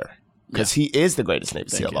cooler. Because he is the greatest Navy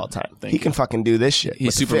SEAL of all time. He can fucking do this shit.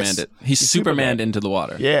 He's Superman'd it. He's Superman'd into the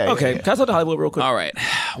water. Yeah. Okay, can I talk to Hollywood real quick? All right.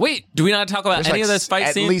 Wait, do we not talk about any of this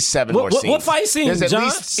fight scene? At least 7 more scenes. What fight scenes, There's John? at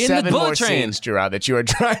least 7 more scenes, Gerard, that you are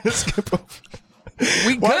trying to skip over.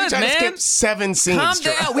 We Why are you good, trying man. to skip 7 scenes, Calm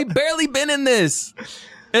Gerard? down. We barely been in this.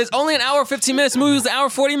 It's only an hour 15 minutes. The movie was an hour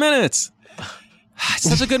 40 minutes. It's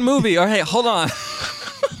such a good movie. All right, hold on.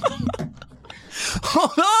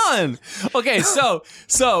 Hold on. Okay, so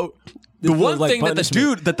the one like thing that the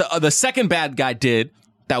dude, that the second bad guy did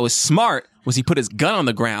that was smart was he put his gun on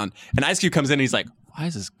the ground, and Ice Cube comes in and he's like, why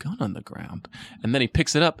is his gun on the ground? And then he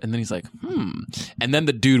picks it up and then he's like, And then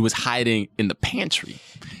the dude was hiding in the pantry.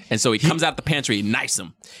 And so he comes out the pantry, he knifes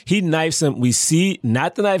him. He knifes him. We see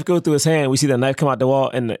not the knife go through his hand. We see the knife come out the wall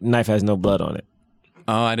and the knife has no blood on it.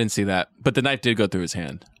 Oh, I didn't see that. But the knife did go through his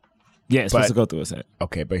hand. Yeah, it's supposed to go through his hand.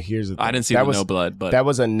 Okay, but here's the thing. I didn't see no blood, but that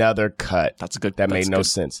was another cut. That's a good. That made no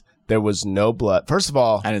sense. There was no blood. First of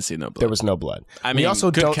all, I didn't see no blood. There was no blood. I mean, we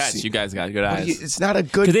also good don't catch. see, You guys got good eyes. It's not a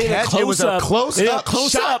good catch. It was a close-up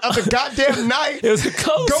shot of the goddamn knife. It was a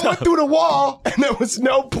close-up. Going through the wall, and there was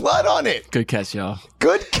no blood on it. Good catch, y'all.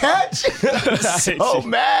 Good catch. So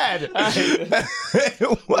mad.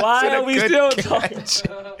 Why are we still talking?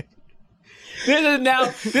 This is now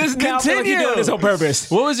like you're doing this on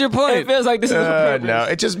purpose. What was your point? It feels like this is on purpose. No,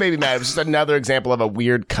 it just made me mad. It was just another example of a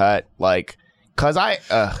weird cut. Like, cause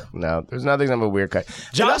no, there's another example of a weird cut.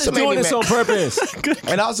 John is doing this on purpose.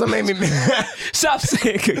 It also made me mad. Stop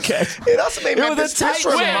saying good catch. It also made me mad. was a This tight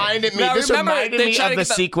reminded me. Now, This remember, reminded they me tried of to the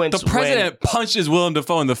get sequence. The president punches Willem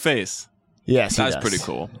Dafoe in the face. Yes, that was pretty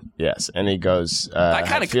cool. Yes, and he goes. I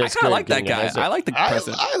kind of like that guy. I like the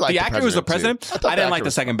president. I like the actor who was the president. I didn't like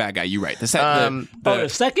the second bad guy. You're right. The second dude.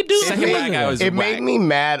 Second bad guy was. It made me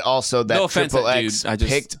mad also that XXX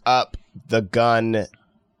picked up the gun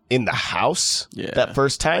in the house that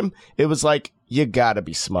first time. It was like you gotta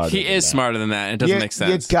be smarter. He is smarter than that, and it doesn't make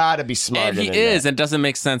sense. You gotta be smarter. And he than is, that. and it doesn't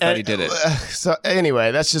make sense that he did it. So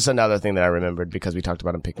anyway, that's just another thing that I remembered because we talked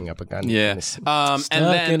about him picking up a gun. Yeah. And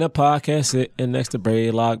then in a podcast sitting next to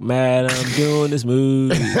Braylock, mad I'm doing this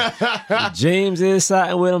movie. James is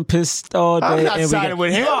siding with him, pissed all day. I'm not siding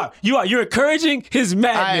with him. You are. You're encouraging his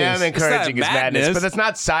madness. I am encouraging his madness, but it's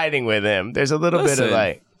not siding with him. There's a little bit of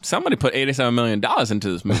like somebody put $87 million into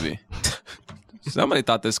this movie. Somebody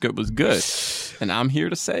thought this script was good, and I'm here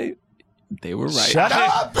to say they were right. Shut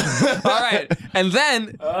up! All right, and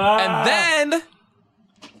then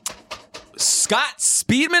Scott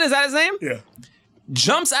Speedman, is that his name? Yeah.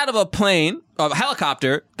 Jumps out of a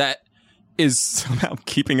helicopter that is somehow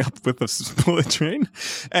keeping up with a bullet train,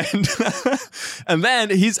 and then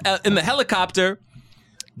he's in the helicopter.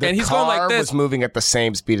 And he's going like this. The car was moving at the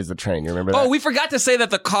same speed as the train. You remember that? Oh, we forgot to say that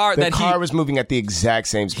the car was moving at the exact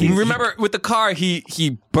same speed. Remember with the car,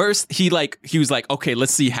 he burst. He was like, okay,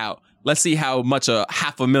 let's see how much a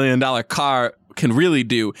 $500,000 car can really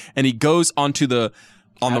do. And he goes onto the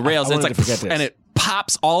rails, and it's like, and it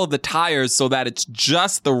pops all of the tires so that it's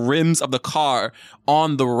just the rims of the car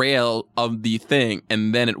on the rail of the thing,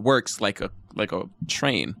 and then it works like a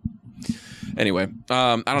train. Anyway,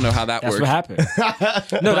 I don't know how that works. That's what happened.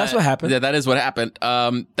 That's what happened. Yeah, that is what happened.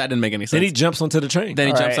 That didn't make any sense. Then he jumps onto the train. Then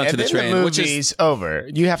he jumps onto the train, the which is movie's over.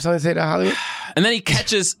 You have something to say to Hollywood? And then he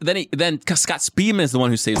catches. Then Scott Speedman is the one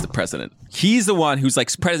who saves the president. He's the one who's like,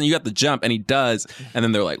 president, you have to jump, and he does. And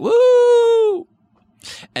then they're like, woo!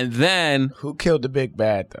 And then who killed the big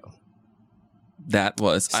bad though? That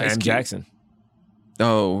was Sam Jackson.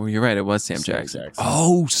 Oh, you're right. It was Sam Jackson.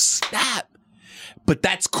 Oh, snap! But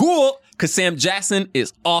that's cool because Sam Jackson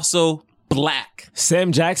is also black.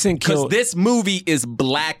 Sam Jackson killed. Because this movie is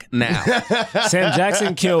black now. Sam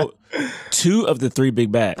Jackson killed 2 of the 3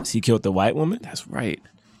 big bads. He killed the white woman. That's right.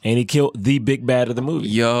 And he killed the big bad of the movie.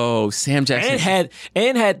 Yo, Sam Jackson had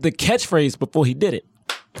the catchphrase before he did it.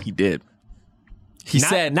 He did. He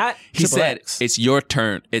said, "It's your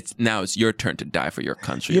turn. It's your turn to die for your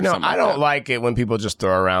country." You know, I don't like it when people just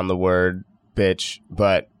throw around the word "bitch,"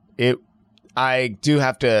 but I do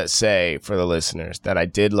have to say for the listeners that I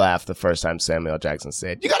did laugh the first time Samuel Jackson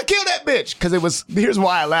said, "You gotta kill that bitch," because here's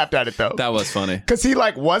why I laughed at it though. That was funny. Because he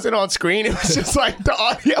wasn't on screen. It was just like the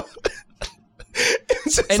audio.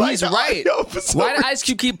 And like he's right. Why did Ice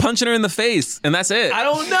Cube keep punching her in the face? And that's it. I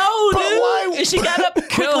don't know, dude. Why? And she got up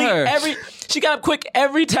quickly she got up quick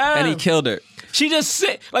every time. And he killed her. She just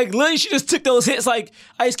literally she just took those hits like,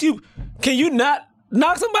 Ice Cube, can you not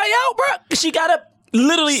knock somebody out, bro? She got up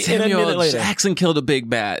literally in a minute later. Jackson killed a big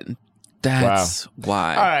bad. That's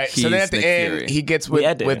why. All right. So then at the end, he gets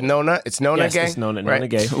with Nona. It's Nona gay. It's Nona right?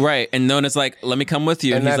 gay. Right. And Nona's like, let me come with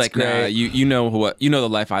you. And he's like, nah, you know the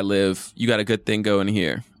life I live. You got a good thing going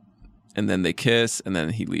here. And then they kiss, and then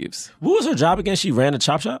he leaves. What was her job again? She ran a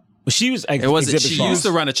chop shop? She was she used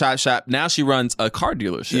to run a chop shop. Now she runs a car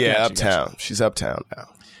dealership. Yeah, uptown. She's uptown now.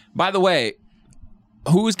 By the way,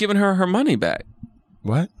 who's giving her money back?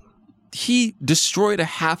 What? He destroyed a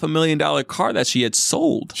 $500,000 car that she had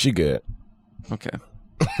sold. She good. Okay.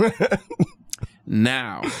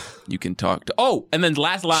 Now you can talk to. Oh, and then the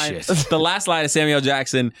last line is Samuel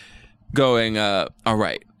Jackson going, all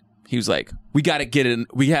right. He was like, we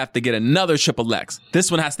have to get another XXX. This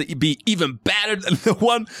one has to be even badder than the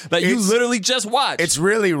one that you literally just watched. It's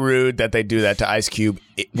really rude that they do that to Ice Cube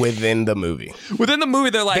within the movie. Within the movie,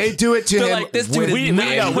 they're like, they do it to him. Like, this dude we know.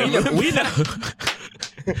 In the movie,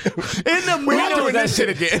 we're not doing that shit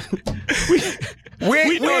again. We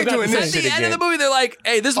ain't doing this shit again. At the end of the movie, they're like,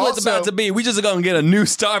 hey, this is what it's about to be. We just gonna get a new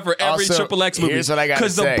star for every XXX movie. Here's what I gotta say.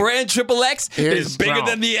 Because the brand XXX is bigger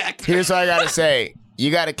than the actor. Here's what I gotta say. You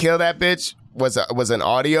Gotta Kill That Bitch was an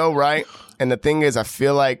audio, right? And the thing is, I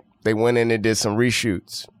feel like they went in and did some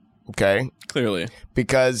reshoots. Okay? Clearly.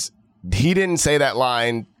 Because he didn't say that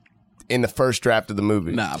line in the first draft of the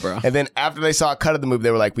movie. Nah, bro. And then after they saw a cut of the movie, they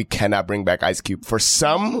were like, we cannot bring back Ice Cube. For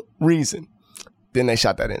some reason, then they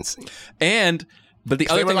shot that in scene. But the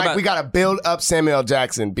other thing about we gotta build up Samuel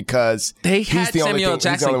Jackson because they had he's the Samuel only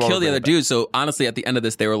Jackson kill the other dude. So honestly, at the end of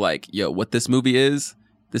this, they were like, yo, what this movie is,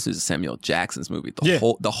 this is Samuel Jackson's movie.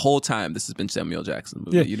 The whole time, this has been Samuel Jackson's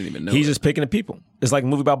movie. Yeah. You didn't even know. He's just picking the people. It's like a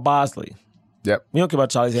movie about Bosley. Yep. We don't care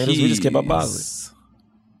about Charlie's Angels. We just care about Bosley.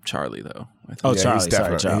 Charlie, though. Oh, yeah, Charlie.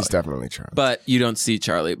 Charlie. He's definitely Charlie. But you don't see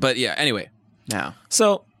Charlie. But yeah, anyway. Now.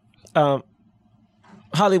 So,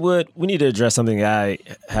 Hollywood, we need to address something I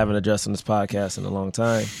haven't addressed on this podcast in a long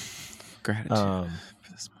time. Gratitude.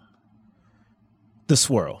 The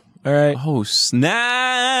swirl. All right. Oh, snap.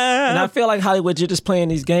 And I feel like Hollywood, you're just playing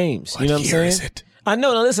these games. You know what I'm saying? Is it? I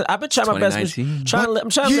know. Now listen, I've been trying my best. I'm trying to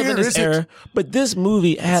live in this era, but this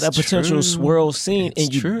movie had a potential swirl scene,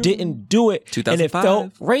 and you didn't do it, and it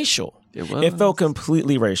felt racial. It felt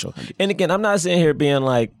completely racial. And again, I'm not sitting here being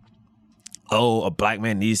like, oh, a black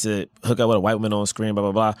man needs to hook up with a white woman on screen, blah,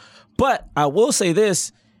 blah, blah. But I will say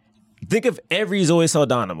this. Think of every Zoe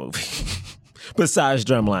Saldana movie besides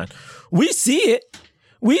Drumline. We see it.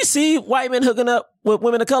 We see white men hooking up with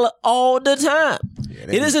women of color all the time.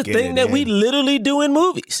 Yeah, it is a thing that we literally do in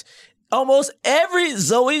movies. Almost every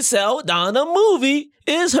Zoe Saldana movie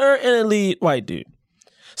is her and a lead white dude.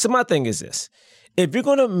 So my thing is this. If you're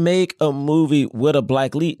going to make a movie with a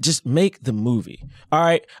black lead, just make the movie. All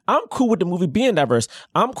right? I'm cool with the movie being diverse.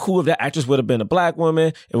 I'm cool if that actress would have been a black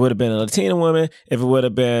woman, it would have been a Latina woman, if it would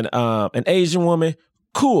have been an Asian woman,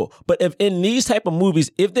 cool. But if in these type of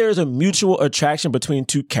movies, if there is a mutual attraction between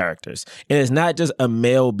two characters, and it's not just a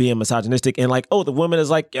male being misogynistic and like, oh, the woman is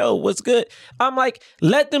like, yo, what's good? I'm like,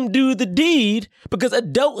 let them do the deed because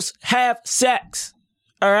adults have sex.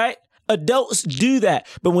 All right? Adults do that.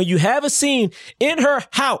 But when you have a scene in her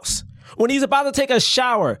house, when he's about to take a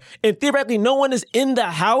shower, and theoretically no one is in the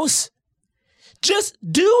house, just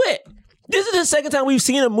do it. This is the second time we've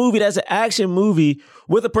seen a movie that's an action movie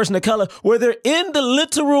with a person of color where they're in the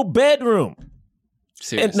literal bedroom.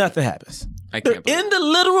 Seriously. And nothing happens. They're in the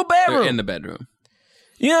literal bedroom. They're in the bedroom.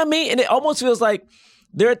 You know what I mean? And it almost feels like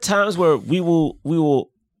there are times where we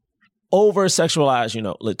will over-sexualize,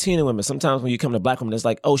 Latina women. Sometimes when you come to black women, it's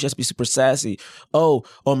like, oh, she has to be super sassy. Oh,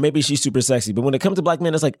 or maybe she's super sexy. But when it comes to black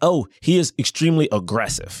men, it's like, oh, he is extremely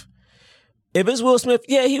aggressive. If it's Will Smith,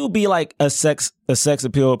 yeah, he will be like a sex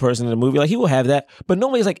appeal person in the movie. Like, he will have that. But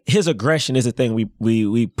nobody's like, his aggression is the thing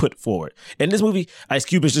we put forward. In this movie, Ice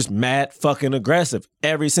Cube is just mad fucking aggressive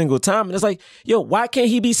every single time. And it's like, yo, why can't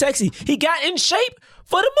he be sexy? He got in shape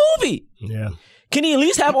for the movie. Yeah. Can he at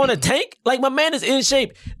least have on a tank? Like, my man is in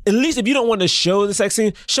shape. At least if you don't want to show the sex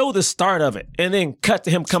scene, show the start of it and then cut to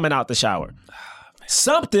him coming out the shower.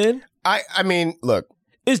 Something. I mean, look.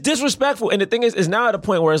 It's disrespectful. And the thing is, it's now at a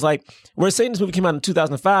point where it's like, we're saying this movie came out in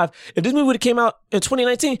 2005. If this movie would have came out in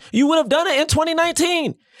 2019, you would have done it in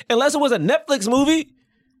 2019. Unless it was a Netflix movie.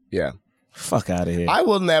 Yeah. Fuck out of here. I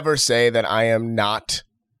will never say that I am not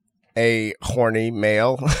a horny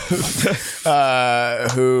male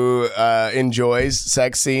who enjoys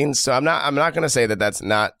sex scenes. So I'm not going to say that that's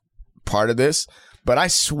not part of this, but I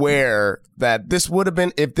swear that this would have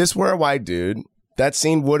been, if this were a white dude, that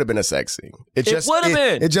scene would have been a sex scene. It would have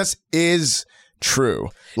been. It just is true.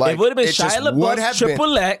 Like, it would have been Shia LaBeouf,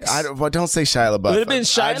 Triple X. Don't say Shia LaBeouf. It would have been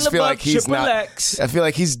Shia LaBeouf, Triple X. I feel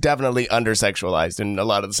like he's definitely undersexualized in a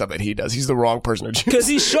lot of the stuff that he does. He's the wrong person to choose. Because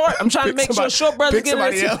he's short. I'm trying to make sure short brothers get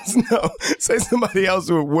somebody else. No, say somebody else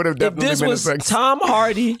who would have definitely been a sex. If this was Tom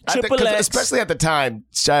Hardy, Triple X. Especially at the time,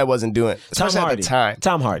 Shia wasn't doing it. Especially at the time.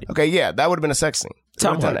 Tom Hardy. Okay, yeah, that would have been a sex scene.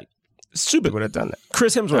 Tom Hardy. Stupid. Would have done that.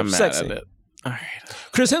 Chris Hemsworth, sex scene. All right.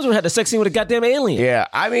 Chris Hemsworth had the sex scene with a goddamn alien. Yeah,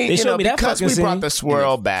 I mean, because we brought the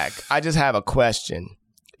swirl back, I just have a question.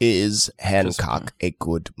 Is Hancock a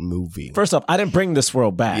good movie? First off, I didn't bring the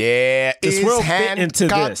swirl back. Yeah, the swirl fit into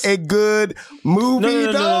this. A good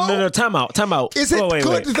movie, No, time out. Is it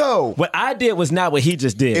good, though? What I did was not what he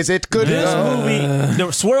just did. Is it good, this movie,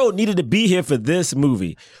 the swirl needed to be here for this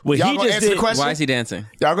movie. What y'all he just did. Why is he dancing?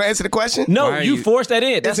 Y'all gonna answer the question? No, you forced that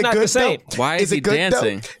in. That's not the same. Why is he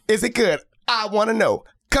dancing? Is it good? I want to know.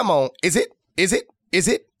 Come on. Is it?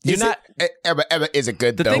 You're not. Is it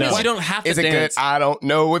good? The though? thing is, you don't have to Is it dance. good? I don't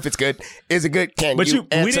know if it's good. Is it good? Can you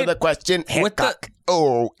answer the question? Hancock.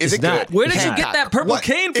 Is it good? Where did you get that purple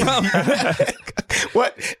cane from?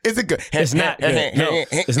 What? Is it good? It's not good. No,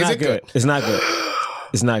 it's not good. It's not good.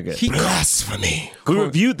 It's not good. Blasphemy. We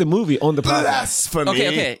reviewed the movie on the podcast. Blasphemy.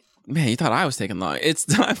 Okay. Man, you thought I was taking long. It's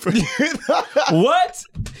time for you. What?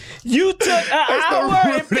 You took an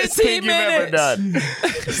hour and 15 minutes. Ever done.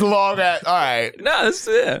 It's long as. All right. No, it's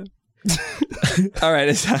all right.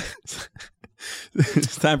 It's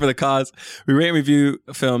time for the cause. We rate and review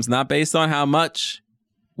films not based on how much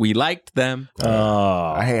we liked them.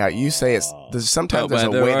 I hate how you say it. Sometimes there's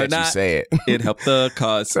a way that you say it. It helped the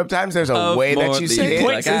cause. Sometimes there's a way that you say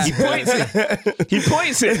it. He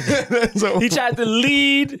points it. He tried to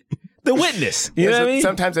lead the witness. You know what I mean?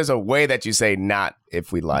 Sometimes there's a way that you say not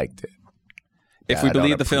if we liked it. If we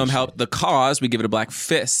believe the film helped the cause, we give it a black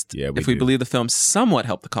fist. Yeah, if we believe the film somewhat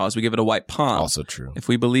helped the cause, we give it a white palm. Also true. If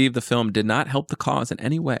we believe the film did not help the cause in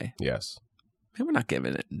any way, yes, man, we're not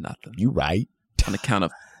giving it nothing. You right. On the count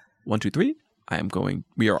of 1, 2, 3,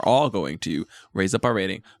 we are all going to raise up our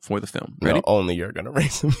rating for the film. Ready? No, only you're going to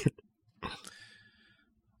raise them.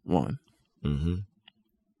 1. Mm-hmm.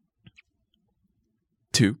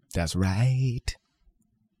 2. That's right.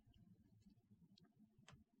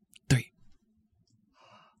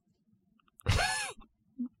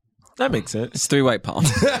 That makes sense. It's 3 white palms.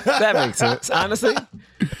 That makes sense. Honestly,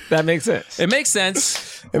 that makes sense. It makes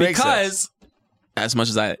sense makes because as much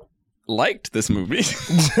as I liked this movie,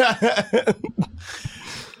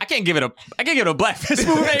 I can't give it a black. This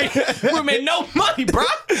movie made no money, bro.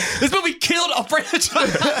 This movie killed a franchise.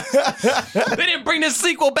 They didn't bring this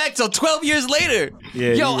sequel back till 12 years later.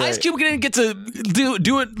 Yeah, Yo, right. Ice Cube didn't get to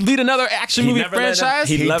lead another action movie franchise.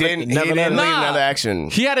 He didn't lead another action.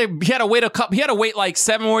 He had to wait like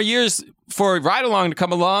 7 more years for Ride Along to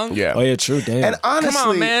come along. Yeah. Oh yeah, true. Damn. And honestly, Come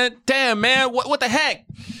on, man. Damn, man. What the heck?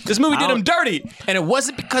 This movie did him dirty. And it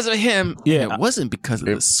wasn't because of him. Yeah. It wasn't because of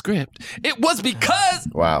the script. It was because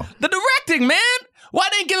the directing, man. Why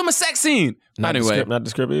didn't give him a sex scene? not Anyway, the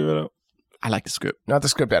script either though. I like the script. not the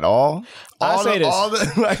script at all. I'll say this. All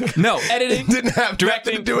the like, No, editing. didn't have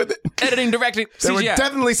directing nothing to do with it. Editing, directing, There were CGI.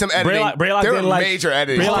 definitely some editing. Braylock there were didn't like major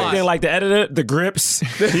editing. Braylock things. didn't like the editor, the grips,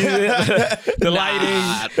 the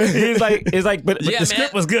lighting. He's like, it's like, but Yeah, the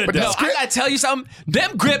script man. was good. But though. no, I gotta tell you something.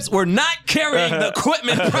 Them grips were not carrying the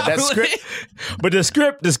equipment properly. script- But the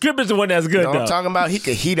script is the one that's good. No, though. I'm talking about he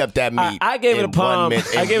could heat up that meat. I gave it a in palm. 1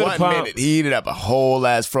 minute. I gave it a In 1 palm. minute, he heated up a whole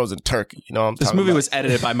ass frozen turkey. You know what I'm This talking movie about? was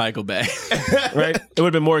edited by Michael Bay. Right? It would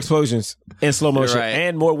have been more explosions in slow motion Right.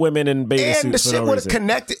 and more women in bathing And the suits. shit would have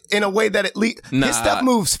connected in a way that at least Nah. his stuff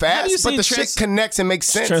moves Have you fast, but seen the shit connects and makes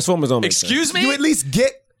sense. Transformers don't make sense. Excuse me? You at least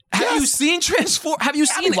get. Have you seen Transform? Have you I've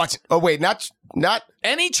seen been watching. Oh wait, not.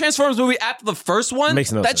 any Transformers movie after the first one?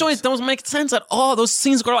 Makes no that sense. joint don't make sense at all. Those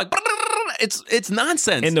scenes go like it's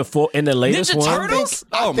nonsense. In the latest Ninja one, Turtles?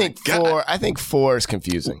 I think 4 is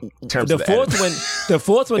confusing. In terms the of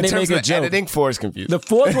fourth one in they terms make a of joke. editing, 4 is confusing. The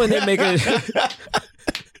fourth one they make a.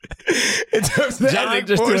 In terms of John editing,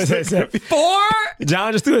 just 4 threw is his headset. 4?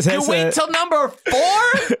 John just threw his You headset. wait till number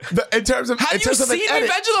 4? in terms of Have in you terms of an seen edit-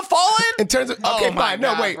 Revenge of the Fallen? In terms of Oh okay, my fine.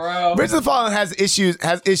 No, God, wait. bro. Revenge of the Fallen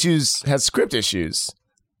has script issues.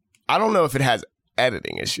 I don't know if it has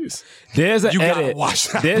editing issues. There's an You gotta edit. watch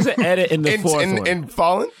that. There's an edit in the fourth one. In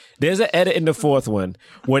Fallen? There's an edit in the fourth one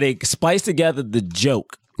where they splice together the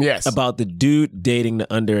joke Yes. about the dude dating the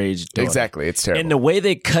underage daughter. Exactly. It's terrible. And the way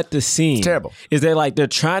they cut the scene terrible. is they're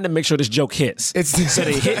trying to make sure this joke hits. So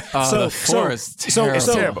they hit. the four is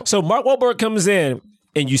terrible. So Mark Wahlberg comes in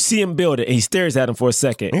and you see him build it and he stares at him for a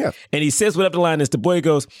second. Yeah. And he says whatever the line is. The boy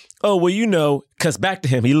goes, "Oh, well, you know," cuts back to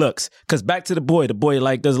him. He looks, cuts back to the boy. The boy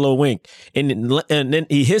like does a little wink. And then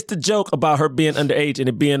he hits the joke about her being underage and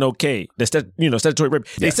it being okay. Statutory rape.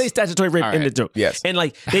 They Yes. say statutory rape in the joke. Yes. And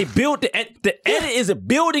like they build the edit is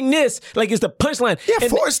building this like it's the punchline. Yeah,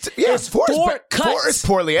 And it's four cuts. 4 is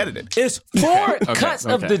poorly edited. It's 4 cuts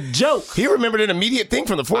of the joke. He remembered an immediate thing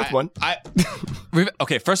from the fourth one.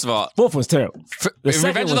 Okay, first of all, Fourth one's terrible. The second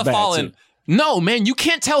Revenge of was the bad, Fallen. too. No, man, you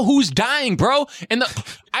can't tell who's dying, bro. And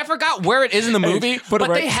I forgot where it is in the movie, put it but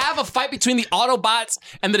right- they have a fight between the Autobots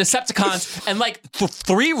and the Decepticons, and like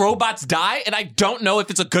 3 robots die, and I don't know if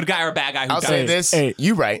it's a good guy or a bad guy who I'll dies. say this.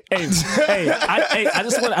 You right. I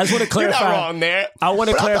just want to You're clarify. not wrong there. I want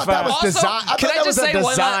to But I thought that clarify. was design. I Can thought I that just was a say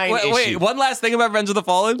design issue. one last thing about Revenge of the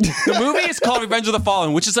Fallen? The movie is called Revenge of the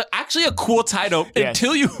Fallen, which is actually a cool title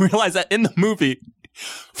until you realize that in the movie,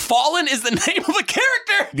 Fallen is the name of a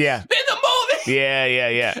character Yeah. in the movie.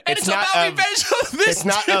 Yeah. And it's about revenge of this It's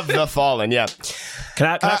not of the fallen, yeah. Can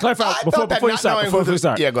I clarify I before thought that you not start? knowing Before who we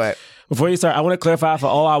start. Yeah, go ahead. Before you start, I want to clarify for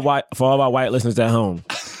all our white listeners at home.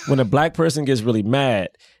 When a black person gets really mad,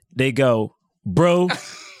 they go, "Bro,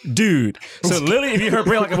 dude." So literally, if you heard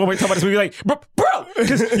Bray like when we talk about this movie, like, "Bro,"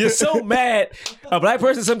 because you're so mad. A black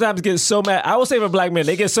person sometimes gets so mad. I will say for black men,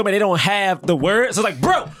 they get so mad they don't have the words. So it's like,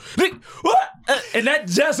 "Bro, what?" And that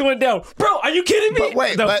just went down. Bro, are you kidding me? But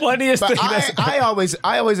wait, funniest thing. I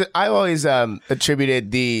always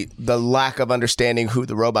attributed the lack of understanding who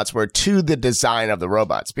the robots were to the design of the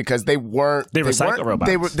robots because they weren't. They recycle weren't-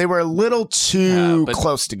 robots. They were a little too but-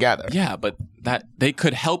 close together. Yeah, but that they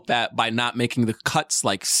could help that by not making the cuts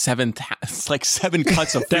like 7 cuts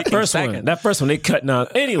of that freaking first second. one. That first one they cut now.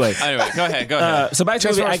 Anyway. Anyway, go ahead. So back to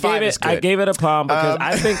the movie, Transformers 5 is I good. gave it a palm because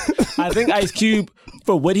I think Ice Cube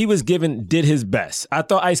for what he was given did his best. I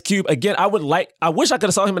thought Ice Cube again. I wish I could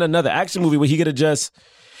have saw him in another action movie where he could have just.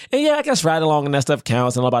 And yeah, I guess Ride Along and that stuff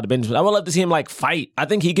counts and all about the Benjamin. I would love to see him like fight. I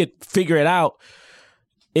think he could figure it out.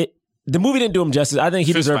 The movie didn't do him justice. I think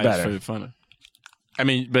he Fist deserved Fight is better. pretty funny. I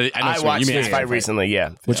mean, but I know I what watched you mean. Fist Fight recently.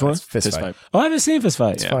 Yeah, Which one? Fist Fight. Oh, I haven't seen Fist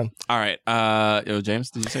Fight. Yeah. fun. All right. James,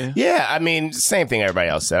 did you say? Yeah, I mean, same thing everybody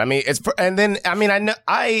else said. I mean, I know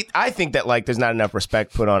I think that like there's not enough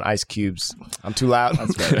respect put on Ice Cube's. I'm too loud.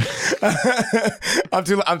 That's better.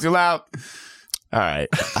 I'm too loud. All right.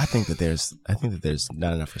 I think that there's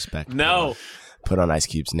not enough respect. No. put on Ice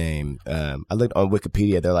Cube's name. I looked on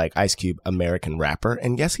Wikipedia. They're like Ice Cube, American rapper.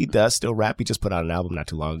 And yes, he does still rap. He just put out an album not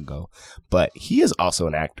too long ago. But he is also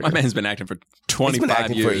an actor. My man's been acting for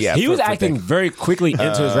 25 years. He was acting very quickly into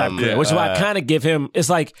his rap career, which is why I kind of give him. It's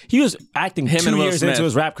like he was acting 2 years into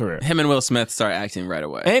his rap career. Him and Will Smith started acting right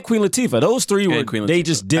away. And Queen Latifah. Those three were. They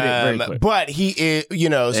just did it very quick. But he is,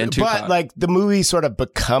 but like the movie sort of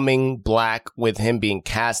becoming black with him being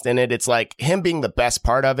cast in it. It's like him being the best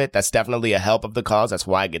part of it. That's definitely a help of the cause. That's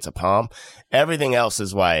why it gets a palm. Everything else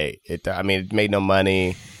is why it made no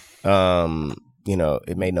money.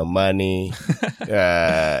 It made no money.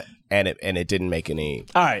 And it didn't make any.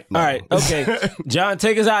 All right. Okay. John,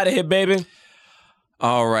 take us out of here, baby.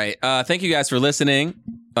 All right. Thank you guys for listening.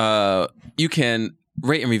 You can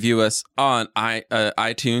rate and review us on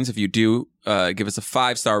iTunes. If you do, give us a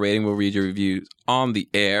 5-star rating. We'll read your reviews on the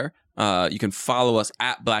air. You can follow us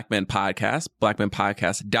at Black Men Podcast.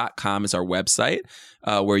 BlackmenPodcast.com is our website,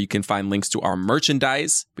 where you can find links to our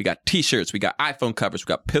merchandise. We got t-shirts, we got iPhone covers, we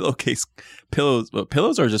got pillows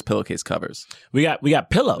or just pillowcase covers? We got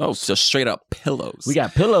pillows. Oh, just straight up pillows. We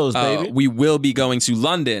got pillows, baby. We will be going to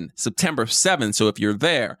London September 7th. So if you're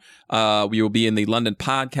there, we will be in the London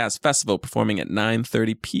Podcast Festival performing at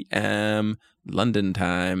 9:30 p.m. London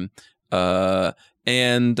time.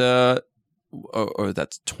 Or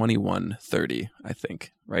that's 21:30, I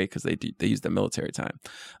think, right? Because they use the military time.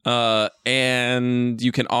 And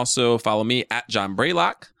you can also follow me at John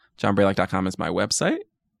Braylock. JohnBraylock.com is my website.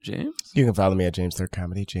 James? You can follow me at James Third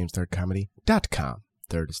Comedy, JamesThirdComedy.com.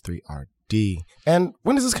 Third is 3RD. And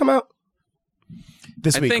when does this come out?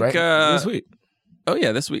 This week, right? This week. Oh,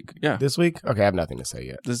 yeah, this week. Yeah. This week? Okay, I have nothing to say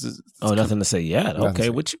yet. Nothing to say yet. Okay,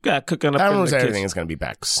 what you got cooking up in the kitchen? Everything is going to be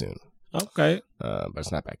back soon. Okay. But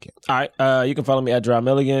it's not back yet. All right. You can follow me at Dry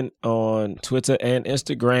Milligan on Twitter and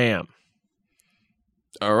Instagram.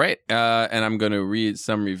 All right. And I'm going to read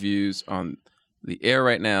some reviews on the air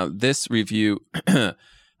right now. This review,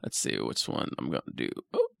 let's see which one I'm going to do.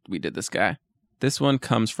 Oh, we did this guy. This one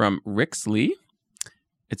comes from Rix Lee.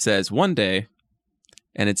 It says, one day,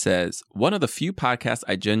 and it says, one of the few podcasts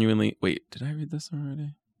I genuinely... Wait, did I read this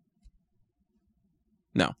already?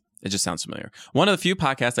 No. It just sounds familiar. One of the few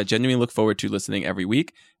podcasts I genuinely look forward to listening every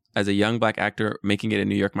week. As a young black actor making it in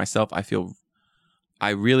New York myself, I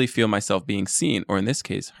really feel myself being seen, or in this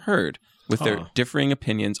case, heard, with their differing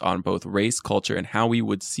opinions on both race, culture, and how we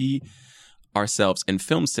would see ourselves in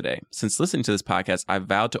films today. Since listening to this podcast, I've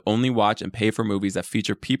vowed to only watch and pay for movies that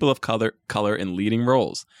feature people of color in leading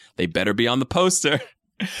roles. They better be on the poster.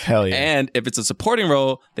 Hell yeah. And if it's a supporting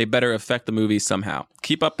role, they better affect the movie somehow.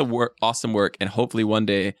 Keep up the awesome work, and hopefully one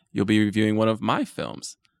day you'll be reviewing one of my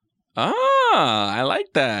films. I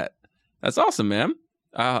like that. That's awesome, man.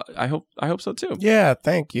 I hope so too. Yeah,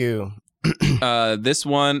 thank you. This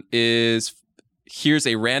one is, here's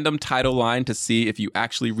a random title line to see if you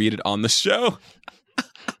actually read it on the show.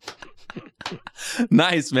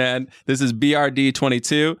 Nice, man. This is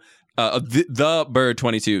BRD22. The Bird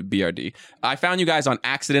 22 BRD. I found you guys on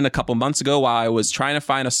accident a couple months ago while I was trying to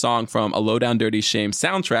find a song from a Low Down Dirty Shame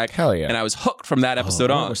soundtrack. Hell yeah. And I was hooked from that episode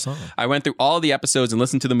on. I went through all the episodes and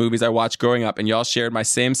listened to the movies I watched growing up, and y'all shared my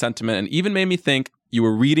same sentiment and even made me think you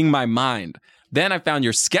were reading my mind. Then I found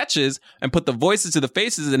your sketches and put the voices to the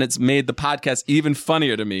faces, and it's made the podcast even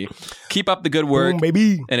funnier to me. Keep up the good work. Boom,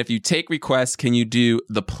 baby. And if you take requests, can you do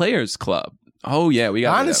the Players Club? Oh, yeah, we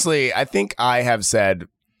got Honestly, I think I have said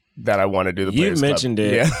that I want to do the Players Club. You mentioned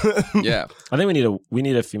it. Yeah. Yeah. I think we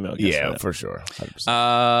need a female guest. Yeah, for sure.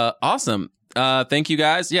 100%. Awesome. Thank you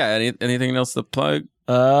guys. Yeah. Anything else to plug?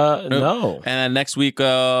 No. And then next week, we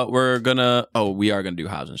are gonna do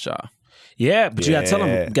Hobbs and Shaw. Yeah, but you gotta tell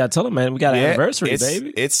them, man. We got an anniversary,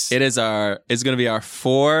 baby. It's gonna be our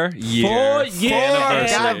 4-year. 4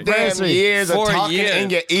 goddamn years of talking in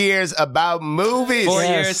your ears about movies. 4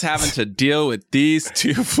 years having to deal with these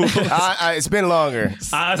two fools. It's been longer.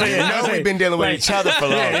 We've been dealing with each other for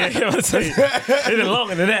longer. It's been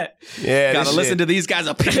longer than that. Yeah, gotta listen to these guys'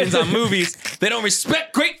 opinions on movies. They don't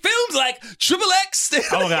respect great films like XXX.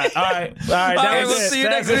 Oh my God! All right. We'll see you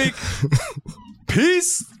next week.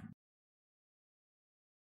 Peace.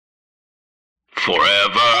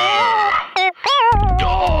 Forever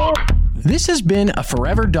Dog. This has been a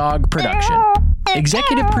Forever Dog production.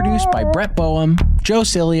 Executive produced by Brett Boehm, Joe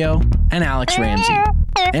Cilio, and Alex Ramsey.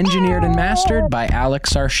 Engineered and mastered by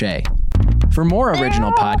Alex Sarche. For more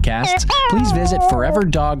original podcasts, please visit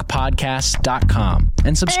foreverdogpodcasts.com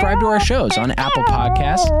and subscribe to our shows on Apple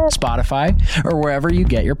Podcasts, Spotify, or wherever you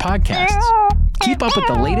get your podcasts. Keep up with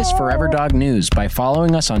the latest Forever Dog news by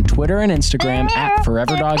following us on Twitter and Instagram at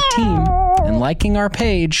Forever Dog Team and liking our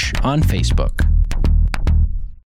page on Facebook.